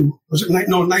 92, was it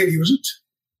 90, was it?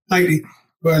 90,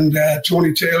 when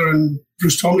Tony Taylor and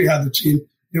Bruce Tomley had the team.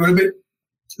 They were a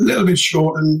little bit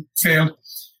short and failed.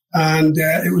 And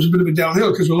it was a bit of a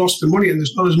downhill because we lost the money and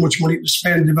there's not as much money to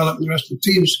spend developing the rest of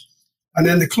the teams. And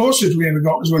then the closest we ever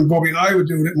got was when Bobby and I were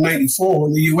doing it in 94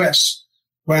 in the US,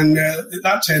 when at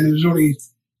that time there was only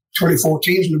 24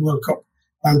 teams in the World Cup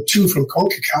and 2 from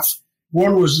CONCACAF.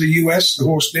 One was the US, the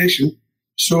host nation.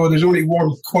 So there's only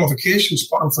one qualification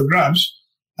spot up for grabs.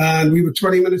 And we were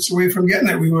 20 minutes away from getting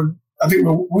it. We won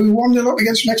nil up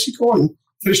against Mexico and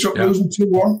finished up losing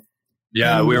 2-1.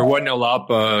 Yeah, we were 1-0 up.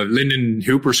 Lyndon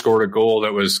Hooper scored a goal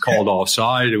that was called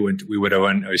offside. We would have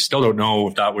went. I still don't know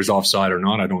if that was offside or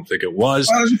not. I don't think it was.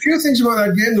 Well, there's a few things about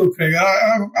that game, though, Craig.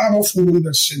 I've often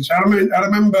wondered since. I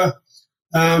remember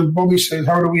Bobby said,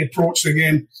 "How do we approach the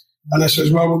game?" And I says,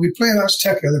 "Well, when we play at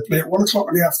Azteca, they play at 1 o'clock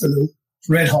in the afternoon. It's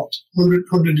red hot,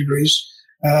 100 degrees.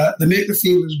 They make the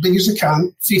field as big as they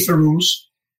can. FIFA rules,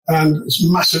 and it's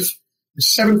massive.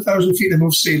 It's 7,000 feet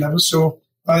above sea level, so."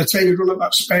 By the time you run up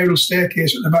that spiral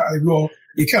staircase at the back of the goal,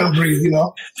 you can't breathe,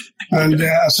 And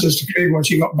I says to Craig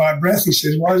once, you got bad breath. He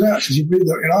says, "Why is that?" I says, "You breathe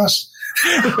out your ass."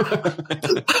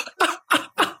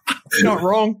 Not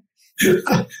wrong.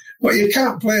 But you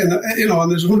can't play, and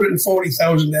there's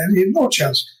 140,000 there. You have no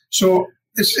chance. So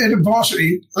it's in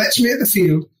varsity. Let's make the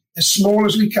field as small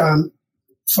as we can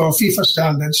for FIFA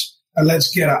standards, and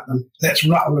let's get at them. Let's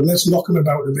rattle them. Let's knock them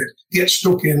about a bit. Get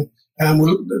stuck in, and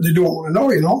they don't want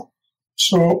to know,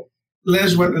 So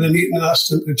Les went to the meeting and asked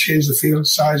them to change the field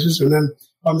sizes. And then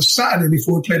on the Saturday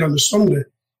before we played on the Sunday,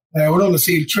 we're on the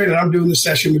field training. I'm doing the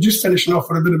session. We're just finishing off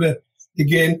with a bit of a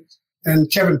game.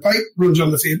 And Kevin Pipe runs on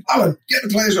the field. "Alan, get the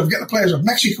players off.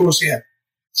 Mexico's here."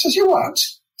 I says, "You what?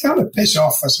 Tell them to piss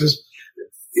off." I says,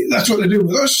 "That's what they do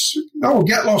with us. No,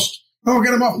 get lost. No,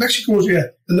 get them off. Mexico's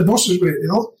here." And the bus is waiting,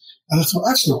 And I thought,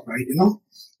 that's not right,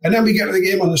 And then we get to the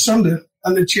game on the Sunday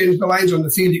and they changed the lines on the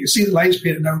field. You can see the lines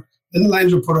painted down. Then the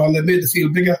lines were put on. They made the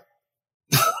field bigger.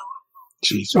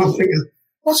 So I'm thinking,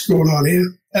 what's going on here?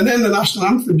 And then the national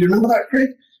anthem. Do you remember that, Craig?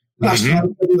 National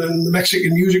anthem, and the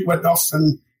Mexican music went off,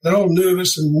 and they're all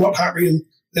nervous and not happy. And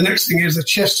the next thing is the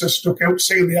chests are stuck out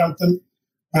singing the anthem,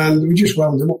 and we just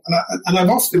wound them up. And I've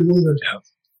often wondered,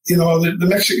 the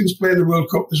Mexicans playing the World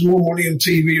Cup. There's more money in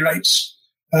TV rights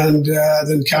and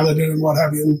than Canada and what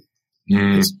have you.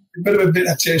 And it's a bit of a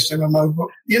bitter taste in my mouth, but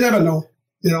you never know.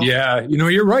 Yeah,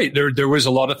 you're right. There was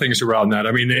a lot of things around that.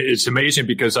 I mean, it's amazing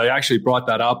because I actually brought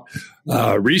that up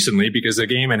recently because the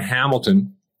game in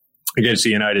Hamilton against the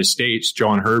United States,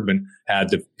 John Herdman had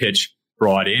the pitch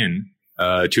brought in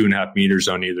 2.5 meters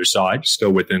on either side,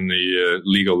 still within the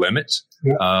legal limits.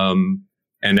 Yeah.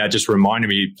 And that just reminded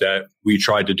me that we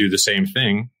tried to do the same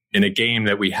thing in a game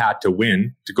that we had to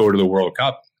win to go to the World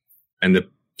Cup. And the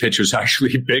pitch was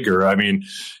actually bigger. I mean,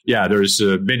 there's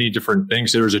many different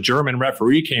things. There was a German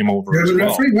referee came over as well.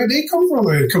 Referee, where did he come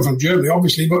from? He come from Germany,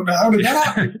 obviously, but how did that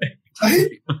happen?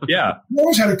 Yeah. We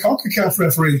always had a CONCACAF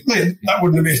referee. Man, that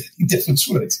wouldn't have made any difference,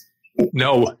 would it?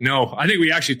 No. I think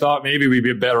we actually thought maybe we'd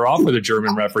be better off with a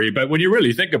German referee. But when you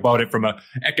really think about it from an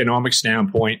economic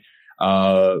standpoint,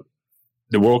 the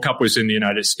World Cup was in the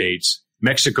United States.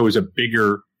 Mexico is a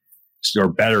bigger or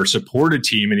better supported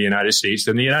team in the United States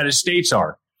than the United States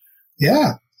are.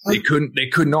 Yeah. They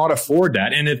could not afford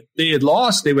that. And if they had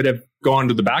lost, they would have gone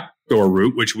to the backdoor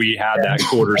route, which we had that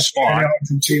quarter spot.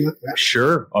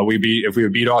 Sure. If we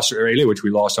would beat Australia, which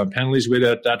we lost on penalties, we'd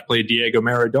have to play Diego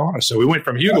Maradona. So we went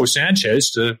from Hugo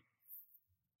Sanchez to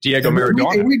Diego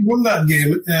Maradona. We'd won that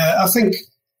game, I think,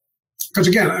 because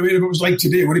again, I mean, if it was like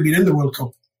today, would have been in the World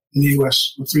Cup. in the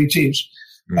US with 3 teams.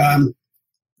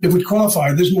 If we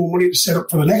qualify, there's more money to set up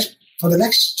for the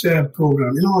next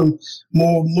program, and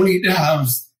more money to have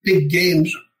big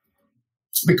games.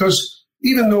 Because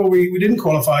even though we didn't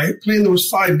qualify, playing those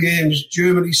 5 games,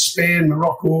 Germany, Spain,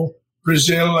 Morocco,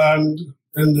 Brazil, and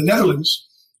the Netherlands,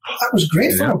 that was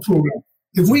great for our program.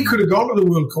 If we could have gone to the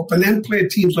World Cup and then played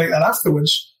teams like that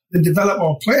afterwards and develop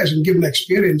our players and give them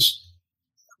experience,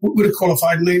 we would have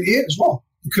qualified in 98 as well,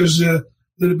 because there'd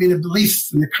have been a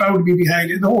belief and the crowd would be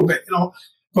behind it, the whole bit,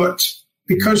 But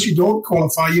because you don't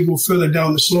qualify, you go further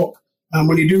down the slope. And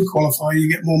when you do qualify, you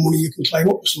get more money, you can climb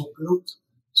up the slope,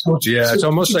 So it's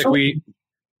almost like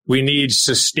we need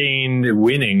sustained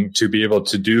winning to be able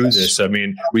to do this. I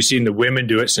mean, we've seen the women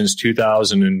do it since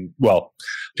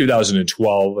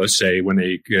 2012, let's say, when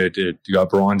they got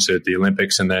bronze at the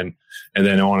Olympics, and then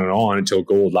on until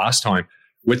gold last time.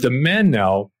 With the men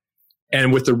now,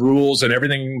 and with the rules and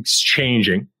everything's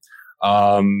changing,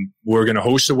 we're going to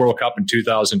host the World Cup in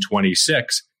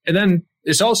 2026, and then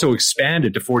it's also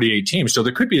expanded to 48 teams. So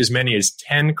there could be as many as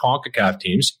 10 CONCACAF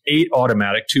teams, 8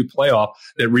 automatic, 2 playoff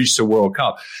that reach the World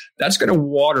Cup. That's going to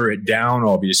water it down,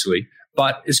 obviously,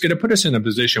 but it's going to put us in a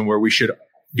position where we should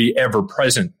be ever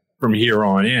present from here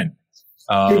on in.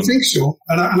 I think so.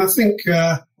 And I think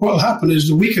what will happen is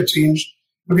the weaker teams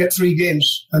will get 3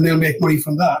 games and they'll make money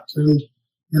from that. And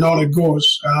on it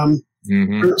goes.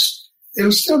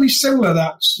 It'll still be similar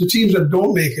that the teams that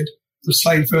don't make it will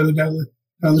slide further down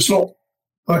the slope.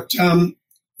 But,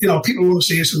 people want to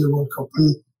see us in the World Cup.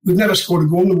 And we've never scored a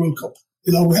goal in the World Cup.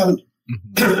 We haven't.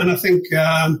 And I think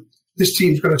this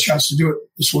team's got a chance to do it,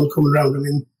 this one coming around. I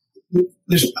mean,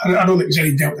 I don't think there's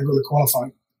any doubt they're going to qualify.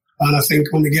 And I think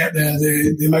when they get there,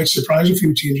 they might surprise a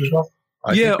few teams as well.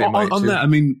 On that, I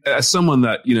mean, as someone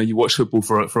that, you watch football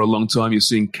for a long time, you're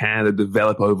seeing Canada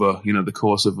develop over, the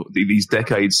course of these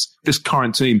decades. This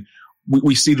current team,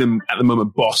 we see them at the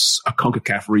moment boss a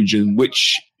CONCACAF region,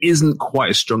 which isn't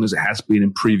quite as strong as it has been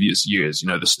in previous years.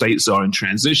 The States are in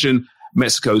transition.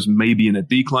 Mexico's maybe in a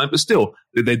decline, but still,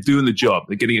 they're doing the job.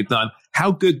 They're getting it done.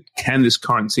 How good can this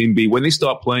current team be when they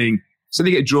start playing? So they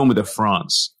get drawn with a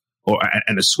France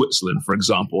and a Switzerland, for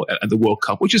example, at the World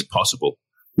Cup, which is possible.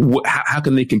 How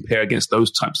can they compare against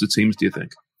those types of teams, do you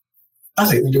think? I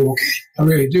think they do okay. I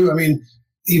really do. I mean,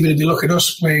 even if you look at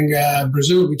us playing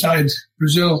Brazil, we tied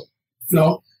Brazil,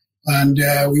 and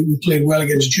we played well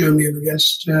against Germany and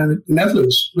against the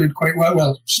Netherlands. We played quite well.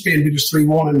 Well, Spain beat us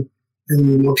 3-1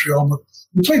 in Montreal, but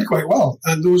we played quite well,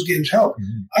 and those games help.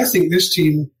 I think this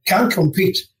team can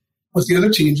compete with the other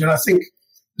teams, and I think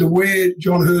the way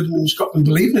John Herdman's got them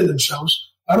believing in themselves,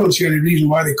 I don't see any reason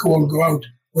why they can't go out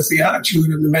with the attitude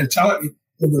and the mentality,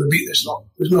 we're going to beat this lot.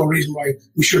 There's no reason why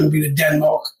we shouldn't beat a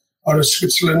Denmark or a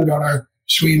Switzerland or a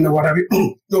Sweden or whatever.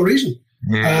 No reason.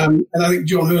 And I think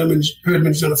John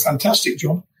Herdman's done a fantastic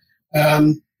job.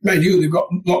 Mind you, they've got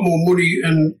a lot more money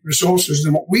and resources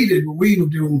than what we did when we were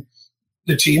doing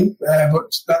the team.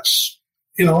 But that's,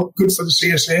 good for the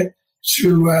CSA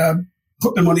to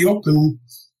put the money up. And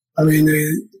I mean,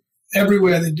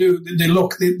 everywhere they do, they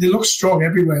look strong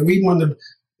everywhere. Even when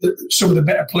some of the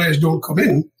better players don't come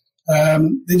in,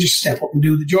 they just step up and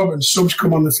do the job, and subs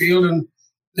come on the field and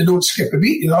they don't skip a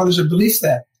beat. There's a belief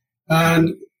there.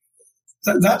 And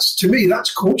that's, to me,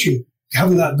 that's coaching,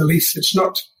 having that belief. It's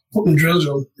not putting drills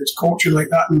on. It's coaching like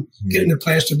that and getting the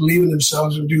players to believe in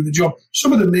themselves and do the job.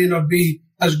 Some of them may not be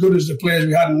as good as the players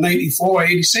we had in 94,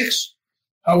 86.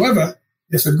 However,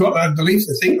 if they've got that belief,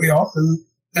 they think they are,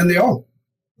 then they are.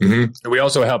 And we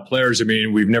also have players,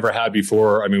 we've never had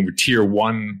before. We're tier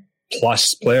 1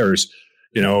 plus players.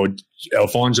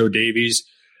 Alphonso Davies,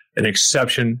 an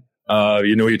exception.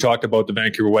 You talked about the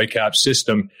Vancouver Whitecaps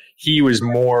system. He was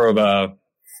more of a,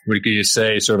 what can you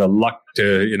say, sort of luck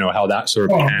to, how that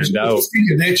sort of panned out. It's a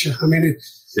freak of nature.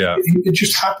 It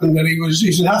just happened that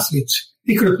he's an athlete.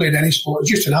 He could have played any sport.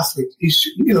 He's just an athlete. He's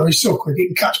so quick. He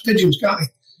can catch pigeons, can't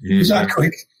he? He's that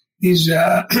quick. He's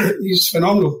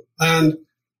phenomenal. And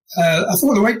I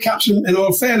thought the Whitecaps, in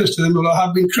all fairness to them, will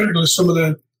have been critical of some of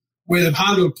the way they've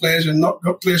handled players and not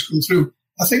got players come through.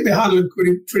 I think they handled him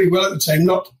pretty well at the time,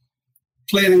 not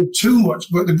playing him too much,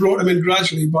 but they brought him in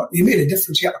gradually. But he made a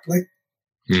difference. He had to play.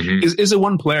 Is there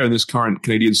one player in this current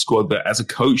Canadian squad that, as a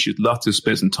coach, you'd love to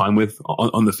spend some time with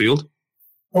on the field?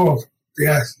 Oh,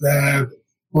 yeah.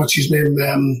 What's his name?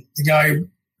 The guy,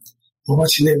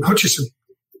 what's his name? Hutchison.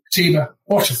 Tiba.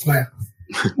 What a player.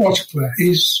 What a player.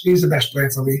 He's the best player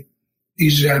for me.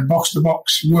 He's box to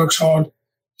box, works hard,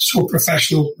 so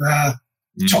professional,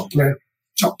 top player.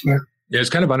 Yeah, it's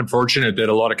kind of unfortunate that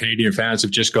a lot of Canadian fans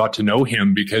have just got to know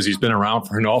him because he's been around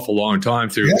for an awful long time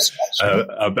through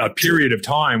a period of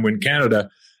time when Canada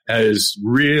has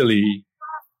really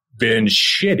been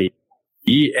shitty,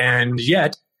 and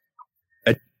yet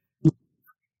a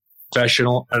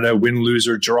professional and a win, lose,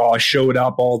 or draw, showed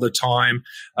up all the time,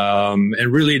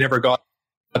 and really never got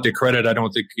the credit I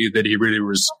don't think that he really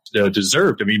was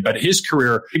deserved. I mean, but his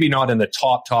career, maybe not in the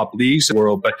top leagues in the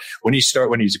world, but when he's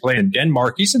playing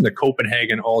Denmark, he's in the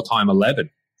Copenhagen all-time 11.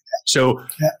 So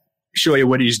show you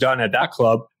what he's done at that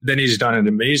club. Then he's done an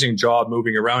amazing job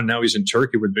moving around. Now he's in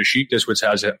Turkey with Besiktas, which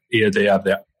they have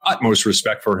the utmost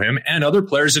respect for him, and other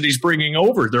players that he's bringing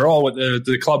over. They're all what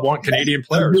the club want, Canadian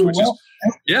players, which is,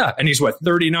 and he's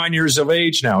 39 years of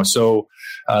age now. So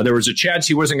there was a chance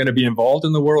he wasn't going to be involved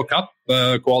in the World Cup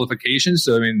qualifications.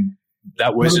 So, I mean,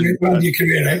 that wasn't. Your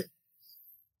career, right?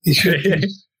 He should.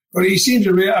 But he seems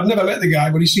I've never met the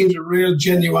guy, but he seems a real,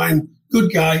 genuine,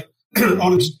 good guy,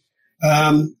 honest.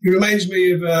 He reminds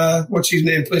me of, what's his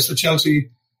name, plays for Chelsea,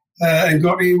 and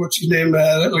Gotti, what's his name,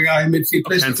 little guy in midfield,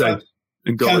 plays for Kante.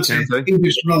 And Kante. He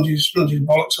just runs his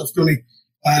bollocks off, doesn't he?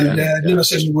 And never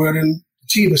says a word. And the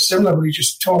team is similar, but he's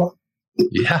just taller.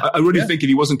 Yeah, I really think if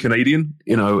he wasn't Canadian,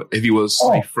 if he was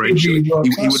French, he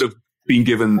would have been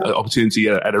given an opportunity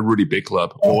at a really big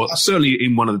club, or certainly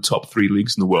in one of the top 3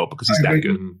 leagues in the world, because he's that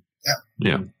good.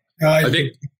 Yeah. I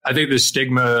think the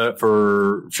stigma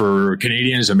for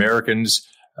Canadians, Americans,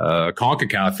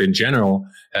 CONCACAF in general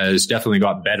has definitely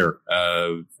got better.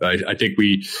 I think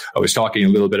I was talking a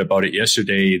little bit about it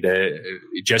yesterday, that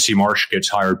Jesse Marsh gets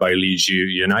hired by Leeds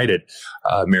United,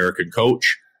 American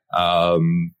coach.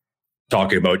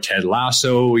 Talking about Ted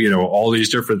Lasso, all these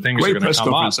different things great are going to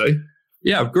come up.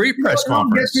 Yeah, great press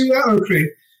conference.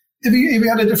 If he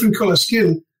had a different colour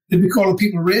skin, they'd be calling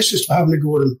people racist for having a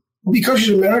go at him. But because he's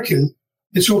American,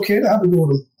 it's okay to have a go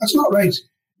at him. That's not right.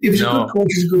 If he's a good coach,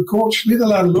 he's a good coach. Leave the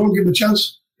lad alone, give him a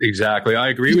chance. Exactly. I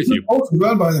agree with you. Coach as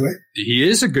well, by the way. He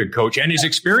is a good coach, and he's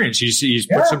experienced. He's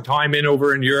put some time in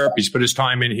over in Europe. He's put his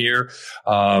time in here.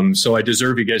 So he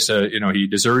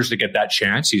deserves to get that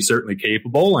chance. He's certainly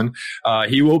capable, and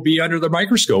he will be under the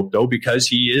microscope, though, because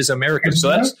he is American.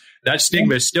 So that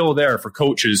stigma is still there for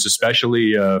coaches,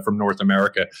 especially from North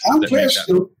America. And players.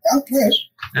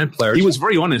 And players. He was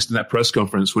very honest in that press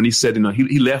conference when he said,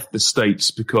 he left the States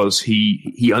because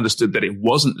he understood that it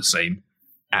wasn't the same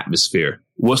atmosphere,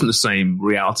 wasn't the same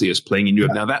reality as playing in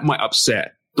Europe. Now, that might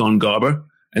upset Don Garber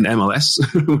and MLS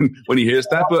when he hears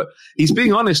that, but he's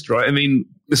being honest, right? I mean,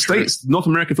 the States, North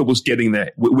American football's getting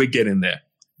there. We're getting there.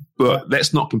 But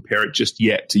let's not compare it just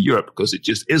yet to Europe, because it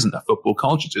just isn't a football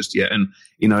culture just yet. And,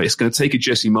 it's going to take a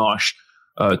Jesse Marsh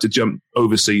to jump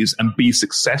overseas and be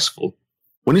successful.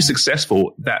 When he's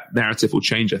successful, that narrative will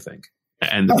change, I think.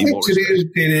 And I think today's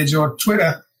day and age, or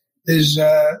Twitter is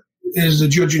the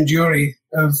judge and jury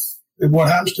of what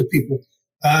happens to people.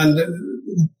 And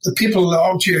the people that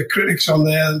aren't your critics on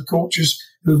there, and coaches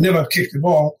who've never kicked the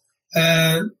ball,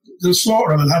 they'll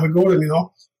slaughter them and have a go at them,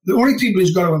 The only people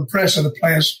he's got to impress are the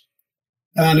players.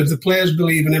 And if the players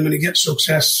believe in him and he gets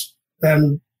success,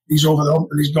 then he's over the hump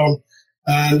and he's gone.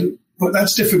 But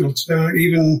that's difficult.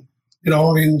 Even, a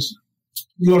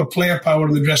lot of player power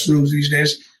in the dressing rooms these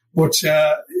days. But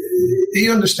he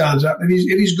understands that. If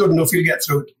he's good enough, he'll get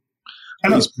through it.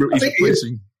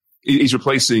 He's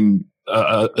replacing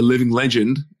a living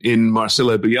legend in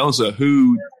Marcelo Bielsa,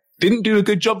 who didn't do a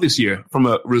good job this year from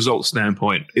a result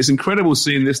standpoint. It's incredible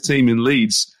seeing this team in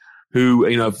Leeds, who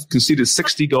have conceded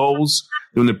 60 goals.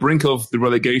 They're on the brink of the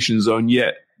relegation zone,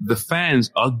 yet the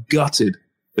fans are gutted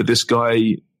that this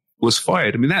guy was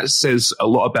fired. I mean, that says a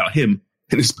lot about him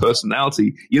and his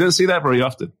personality. You don't see that very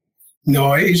often.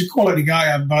 No, he's a quality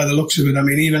guy by the looks of it. I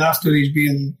mean, even after he's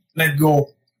been let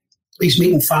go, he's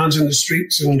meeting fans in the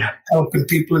streets and helping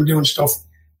people and doing stuff.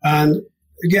 And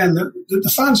again,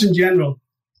 the fans in general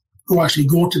who actually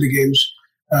go to the games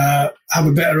have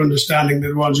a better understanding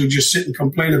than the ones who just sit and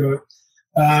complain about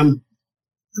it.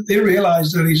 They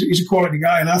realise that he's a quality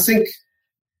guy. And I think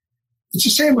it's the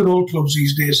same with all clubs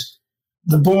these days.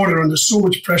 The board are under so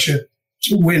much pressure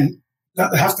to win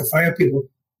that they have to fire people.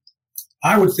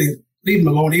 I would think, leave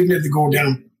them alone, even if they go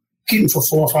down, keep them for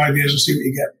 4 or 5 years and see what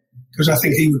you get. Because I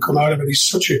think he would come out of it. He's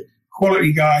such a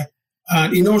quality guy.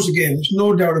 And he knows the game. There's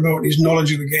no doubt about his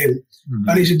knowledge of the game. Mm-hmm.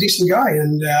 And he's a decent guy.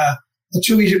 And they're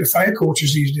too easy to fire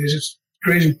coaches these days. It's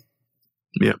crazy.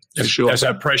 Yeah, for sure. That's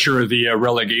that pressure of the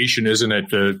relegation, isn't it?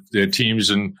 The teams,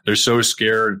 and they're so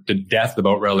scared to death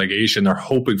about relegation. They're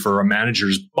hoping for a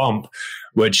manager's bump,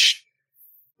 which...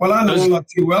 Well, I know not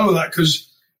too well with that because...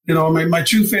 my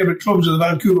two favourite clubs are the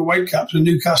Vancouver Whitecaps and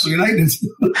Newcastle United.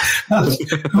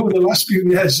 Over the last few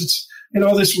years,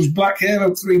 this was black hair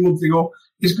about 3 months ago.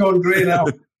 It's gone grey now.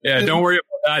 Yeah, don't worry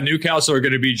about Newcastle are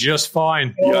going to be just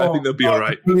fine. Yeah, I think they'll be all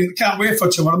right. Can't wait for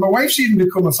tomorrow. My wife's even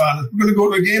become a fan. We're going to go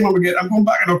to a game. I'm going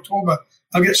back in October.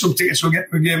 I'll get some tickets. We'll get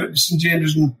to a game at St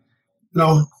James's, and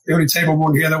the only table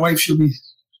one here. The wife should be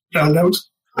drowned out.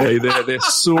 Hey, they're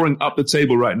soaring up the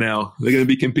table right now. They're going to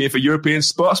be competing for European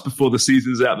spots before the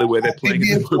season's out there where they're playing. Big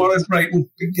game tomorrow at Brighton.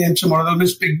 Big game tomorrow. They'll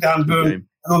miss Big Dan Burn.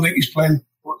 I don't think he's playing.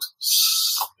 But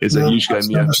it's a huge game,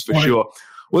 yeah, for sure.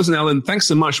 Well, listen, Alan, thanks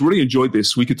so much. Really enjoyed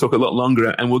this. We could talk a lot longer,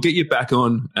 and we'll get you back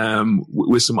on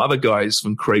with some other guys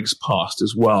from Craig's past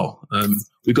as well.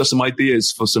 We've got some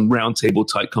ideas for some roundtable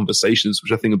type conversations,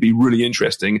 which I think would be really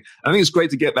interesting. I think it's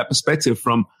great to get that perspective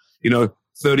from,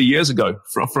 30 years ago,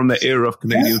 from the era of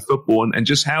Canadian football, and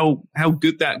just how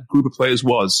good that group of players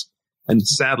was, and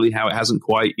sadly how it hasn't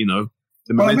quite,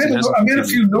 I made a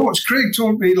few notes. Craig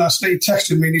told me last night, he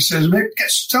texted me, and he says, mate,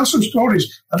 tell some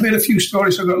stories. I've made a few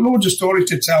stories. I've got loads of stories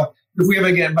to tell if we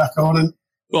ever get back on.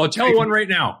 Well, tell one right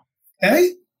now.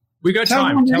 Hey? We got tell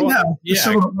time. One tell right now.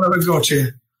 Yeah. Where I go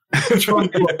to. Which one?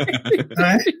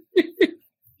 Right?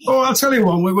 Oh, I'll tell you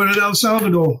one. We were in El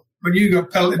Salvador when you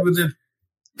got pelted with the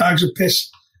bags of piss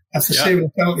after saving the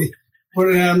penalty. But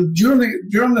when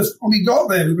we got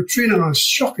there, we were training on a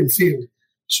shocking field.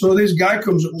 So this guy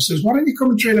comes up and says, why don't you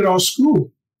come and train at our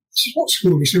school? I said, what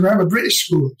school? He said, we have a British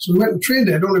school. So we went and trained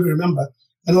there. I don't even remember.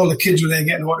 And all the kids were there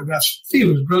getting autographs. The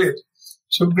field was brilliant.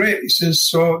 So great. He says,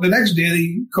 so the next day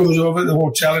he comes over at the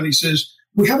hotel and he says,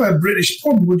 we have a British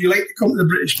pub. Would you like to come to the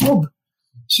British pub?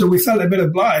 So we felt a bit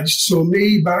obliged. So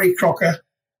me, Barry Crocker,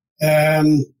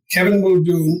 Kevin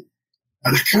Muldoon,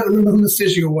 and I can't remember who the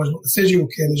physio was, but the physio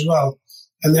came as well.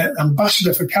 And the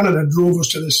ambassador for Canada drove us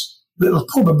to this little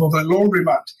pub above a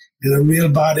laundromat in a real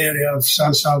bad area of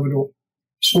San Salvador.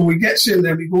 So we gets in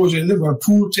there, we goes in, they've got a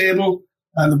pool table,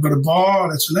 and they've got a bar,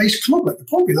 and it's a nice club, like a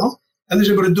pub, and there's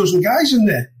about a dozen guys in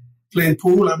there playing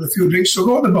pool, having a few drinks. So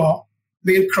go to the bar,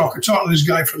 me and Crocker talking to this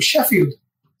guy from Sheffield.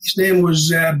 His name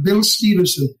was Bill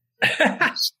Stevenson.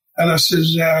 And I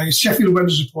says, he's Sheffield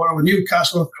Wednesday supporter with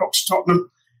Newcastle, Crocs, Tottenham,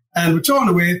 and we're talking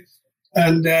away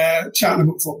and chatting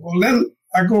about football. Then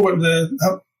I go over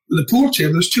to the pool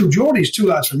table, there's two Geordies, two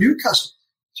lads from Newcastle.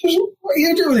 He says, what are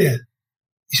you doing here?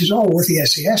 He says, oh, with the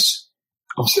SAS.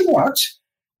 I said, what?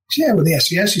 He said, yeah, with the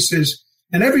SAS. He says,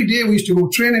 and every day we used to go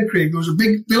training, Craig. There was a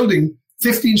big building,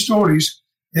 15 stories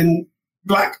in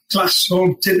black glass,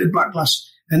 all tinted black glass.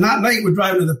 And that night we're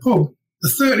driving to the pub, the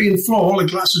 13th floor, all the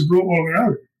glasses broke all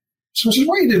around. So I said,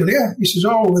 what are you doing here? He says,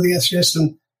 oh, with the SAS.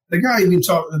 And the guy you've been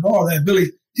talking to the bar there,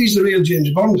 Billy, he's the real James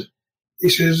Bond. He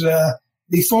says,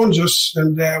 he phones us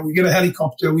and we get a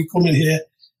helicopter, we come in here,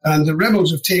 and the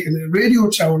rebels have taken the radio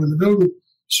tower in the building.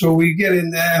 So we get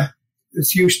in there, a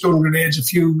few stun grenades, a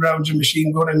few rounds of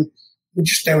machine gun, and we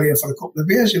just stay here for a couple of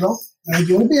beers, And I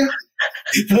go, beer.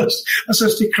 I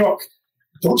says to Croc,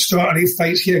 don't start any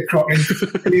fights here, Croc,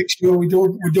 and make sure we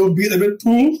don't beat them at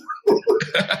pool.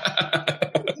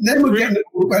 Then we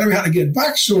had to get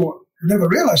back, so I never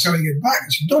realised how to get back.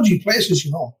 It's dodgy places,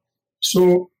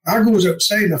 So I goes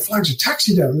outside and the flags a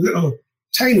taxi down, a little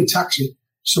tiny taxi.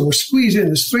 So we squeeze in,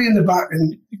 there's three in the back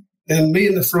and me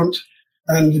in the front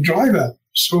and the driver.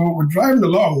 So we're driving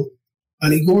along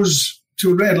and he goes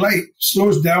to a red light,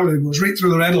 slows down and goes right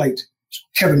through the red light. So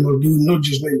Kevin will do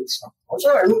nudges me. What's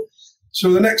all right?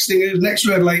 So the next thing is, next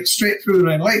red light, straight through the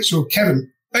red light. So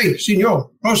Kevin, hey, senor,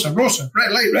 Rosa,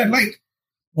 red light.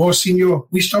 Oh, senor,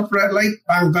 we stop red light,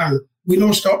 bang, bang. We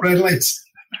don't stop red lights.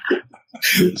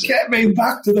 Get me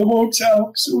back to the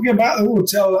hotel. So we get back to the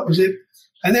hotel, that was it.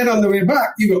 And then on the way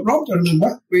back, you got robbed, I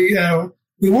remember.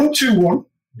 We won 2-1.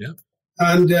 Yeah.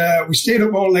 And we stayed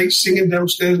up all night singing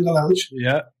downstairs in the lounge.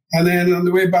 Yeah. And then on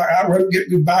the way back, I went and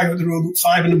get my bag out the road at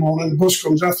 5 in the morning. The bus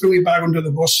comes. I threw my bag under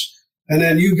the bus. And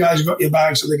then you guys got your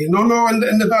bags. And they go, no, in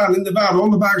the van. All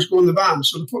the bags go in the van.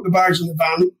 So they put the bags in the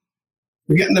van.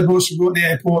 We get in the bus, we go to the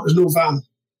airport, there's no van.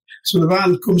 So the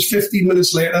van comes 15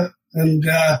 minutes later, and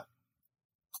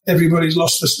everybody's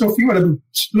lost their stuff. You had a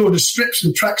load of strips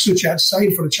and tracksuits you had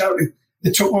signed for a charity.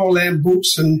 They took all them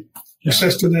boots and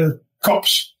says to the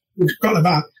cops, we've got the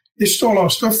van. They stole our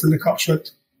stuff, and the cops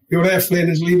went, your airplane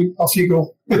is leaving, off you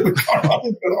go.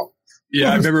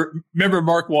 Yeah, I remember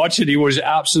Mark watching. He was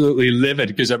absolutely livid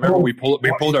because I remember we pulled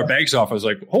our bags off. I was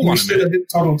like, hold on a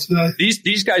minute.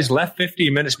 These guys left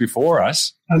 15 minutes before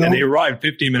us, and they arrived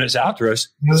 15 minutes after us.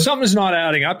 Yeah. Something's not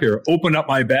adding up here. Opened up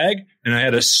my bag, and I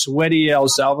had a sweaty El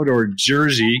Salvador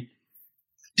jersey,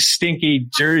 stinky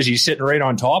jersey sitting right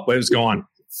on top, but it was gone.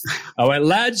 I went,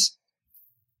 lads,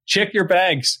 check your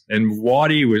bags. And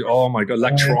Waddy was, oh my God,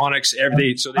 electronics,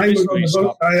 everything. So they basically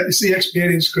stopped. It's the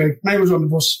experience, Craig. I was on the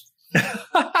bus.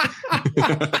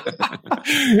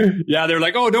 Yeah, they're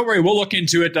like, oh, don't worry, we'll look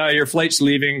into it. Your flight's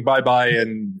leaving, bye-bye.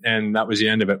 And that was the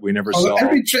end of it. We never saw.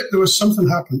 Every trip there was something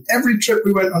happened. Every trip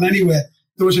we went on anywhere,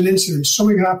 there was an incident.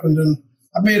 Something happened, and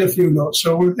I made a few notes.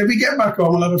 So if we get back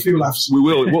on, we'll have a few laughs. We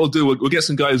will. What we'll do, we'll get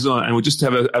some guys on, and we'll just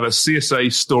have a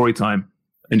CSA story time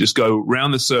and just go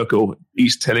round the circle,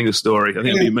 each telling a story. I think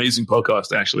it'd be an amazing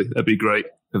podcast, actually. That'd be great.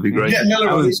 Yeah,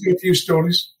 Miller will a few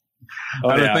stories.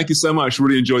 Alan, thank you so much.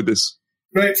 Really enjoyed this.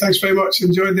 Great. Thanks very much.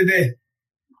 Enjoyed the day.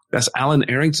 That's Alan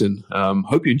Errington.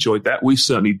 Hope you enjoyed that. We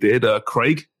certainly did.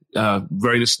 Craig,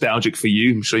 very nostalgic for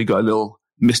you. I'm sure you got a little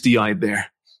misty-eyed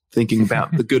there, thinking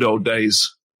about the good old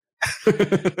days.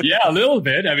 Yeah, a little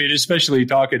bit. I mean, especially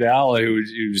talking to Al,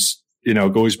 who's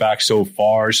goes back so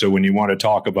far. So when you want to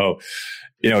talk about,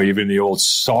 even the old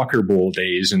soccer bowl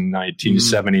days in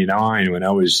 1979 when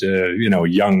I was, a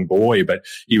young boy, but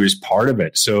he was part of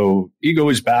it. So he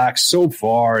goes back so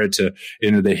far into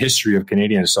the history of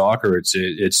Canadian soccer.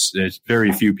 It's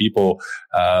very few people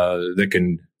that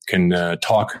can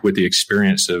talk with the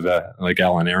experience of like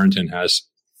Alan Errington has.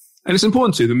 And it's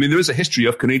important to them. I mean, there is a history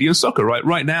of Canadian soccer, right?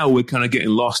 Right now, we're kind of getting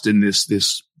lost in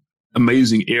this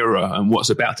amazing era and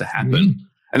what's about to happen.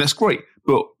 And that's great.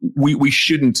 But we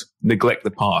shouldn't neglect the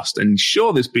past. And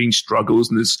sure, there's been struggles,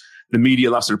 and the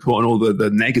media loves to report on all the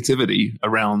negativity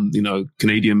around,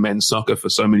 Canadian men's soccer for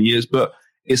so many years, but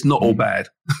it's not all bad,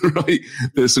 right?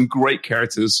 There's some great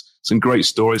characters, some great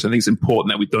stories. I think it's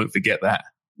important that we don't forget that.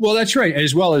 Well, that's right.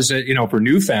 As well as, for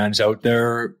new fans out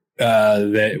there,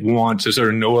 that want to sort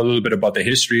of know a little bit about the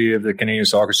history of the Canadian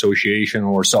Soccer Association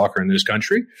or soccer in this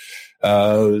country.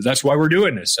 That's why we're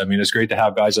doing this. I mean, it's great to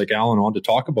have guys like Alan on to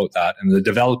talk about that and the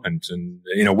development and,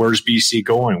 where's BC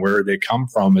going, where they come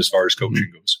from as far as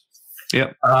coaching goes.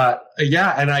 Yeah.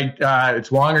 And it's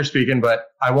Wonger speaking, but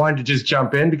I wanted to just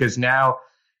jump in because now,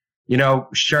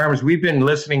 Sharms, we've been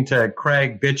listening to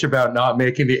Craig bitch about not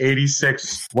making the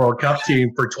 86 World Cup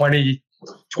team for 20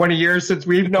 years since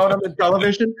we've known him in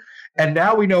television. And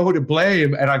now we know who to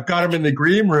blame. And I've got him in the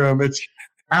green room. It's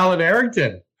Alan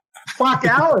Errington. Fuck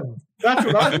Alan. That's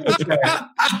what I'm going to say.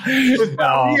 We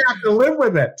have to live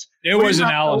with it. It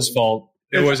wasn't Alan's fault.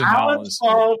 It wasn't Alan's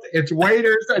fault. It's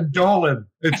Waiters and Dolan.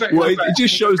 It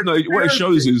just shows. No, what it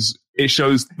shows is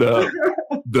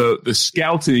the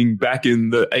scouting back in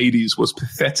the 80s was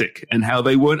pathetic, and how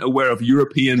they weren't aware of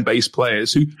European-based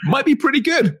players who might be pretty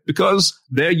good because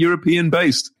they're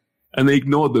European-based, and they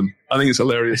ignored them. I think it's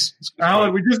hilarious.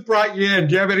 Alan, we just brought you in.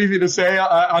 Do you have anything to say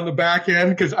on the back end?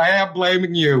 Because I am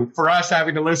blaming you for us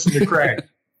having to listen to Craig.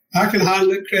 I can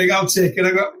handle it, Craig. I'll take it.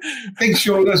 I've got big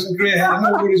shoulders and grey hair.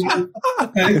 Nobody's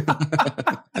I've been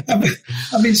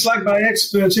slagged by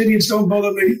experts. Idiots don't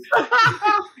bother me.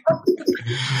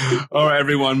 All right,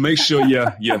 everyone. Make sure you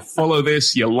follow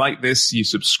this, you like this, you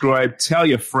subscribe, tell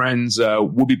your friends.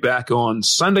 We'll be back on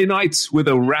Sunday night with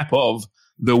a wrap of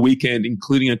the weekend,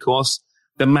 including, of course,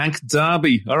 the Manc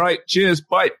Derby. All right. Cheers.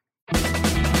 Bye.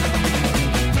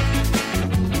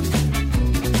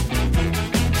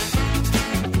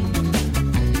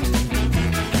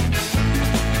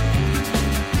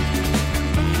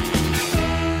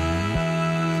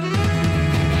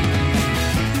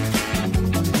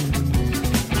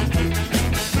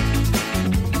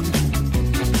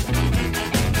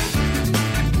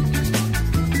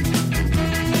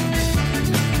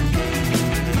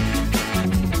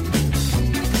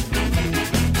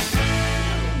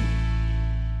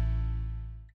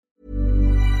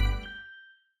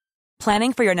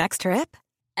 Planning for your next trip?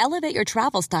 Elevate your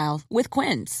travel style with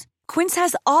Quince. Quince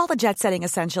has all the jet-setting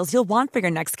essentials you'll want for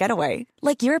your next getaway,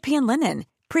 like European linen,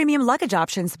 premium luggage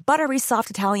options, buttery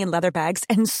soft Italian leather bags,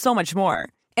 and so much more.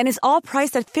 And is all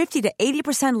priced at 50 to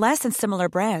 80% less than similar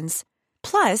brands.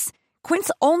 Plus, Quince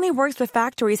only works with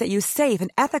factories that use safe and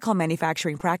ethical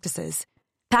manufacturing practices.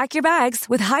 Pack your bags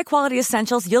with high-quality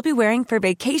essentials you'll be wearing for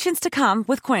vacations to come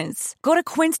with Quince. Go to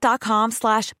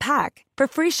quince.com/pack for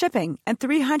free shipping and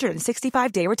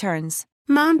 365-day returns.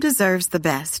 Mom deserves the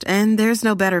best, and there's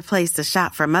no better place to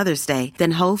shop for Mother's Day than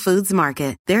Whole Foods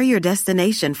Market. They're your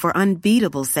destination for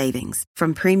unbeatable savings,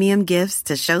 from premium gifts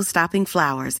to show-stopping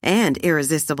flowers and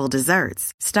irresistible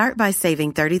desserts. Start by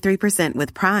saving 33%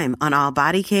 with Prime on all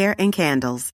body care and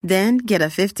candles. Then get a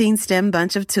 15-stem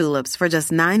bunch of tulips for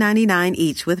just $9.99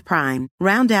 each with Prime.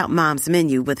 Round out Mom's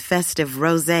menu with festive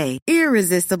rosé,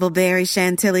 irresistible berry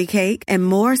chantilly cake, and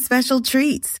more special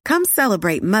treats. Come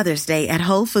celebrate Mother's Day at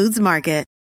Whole Foods Market.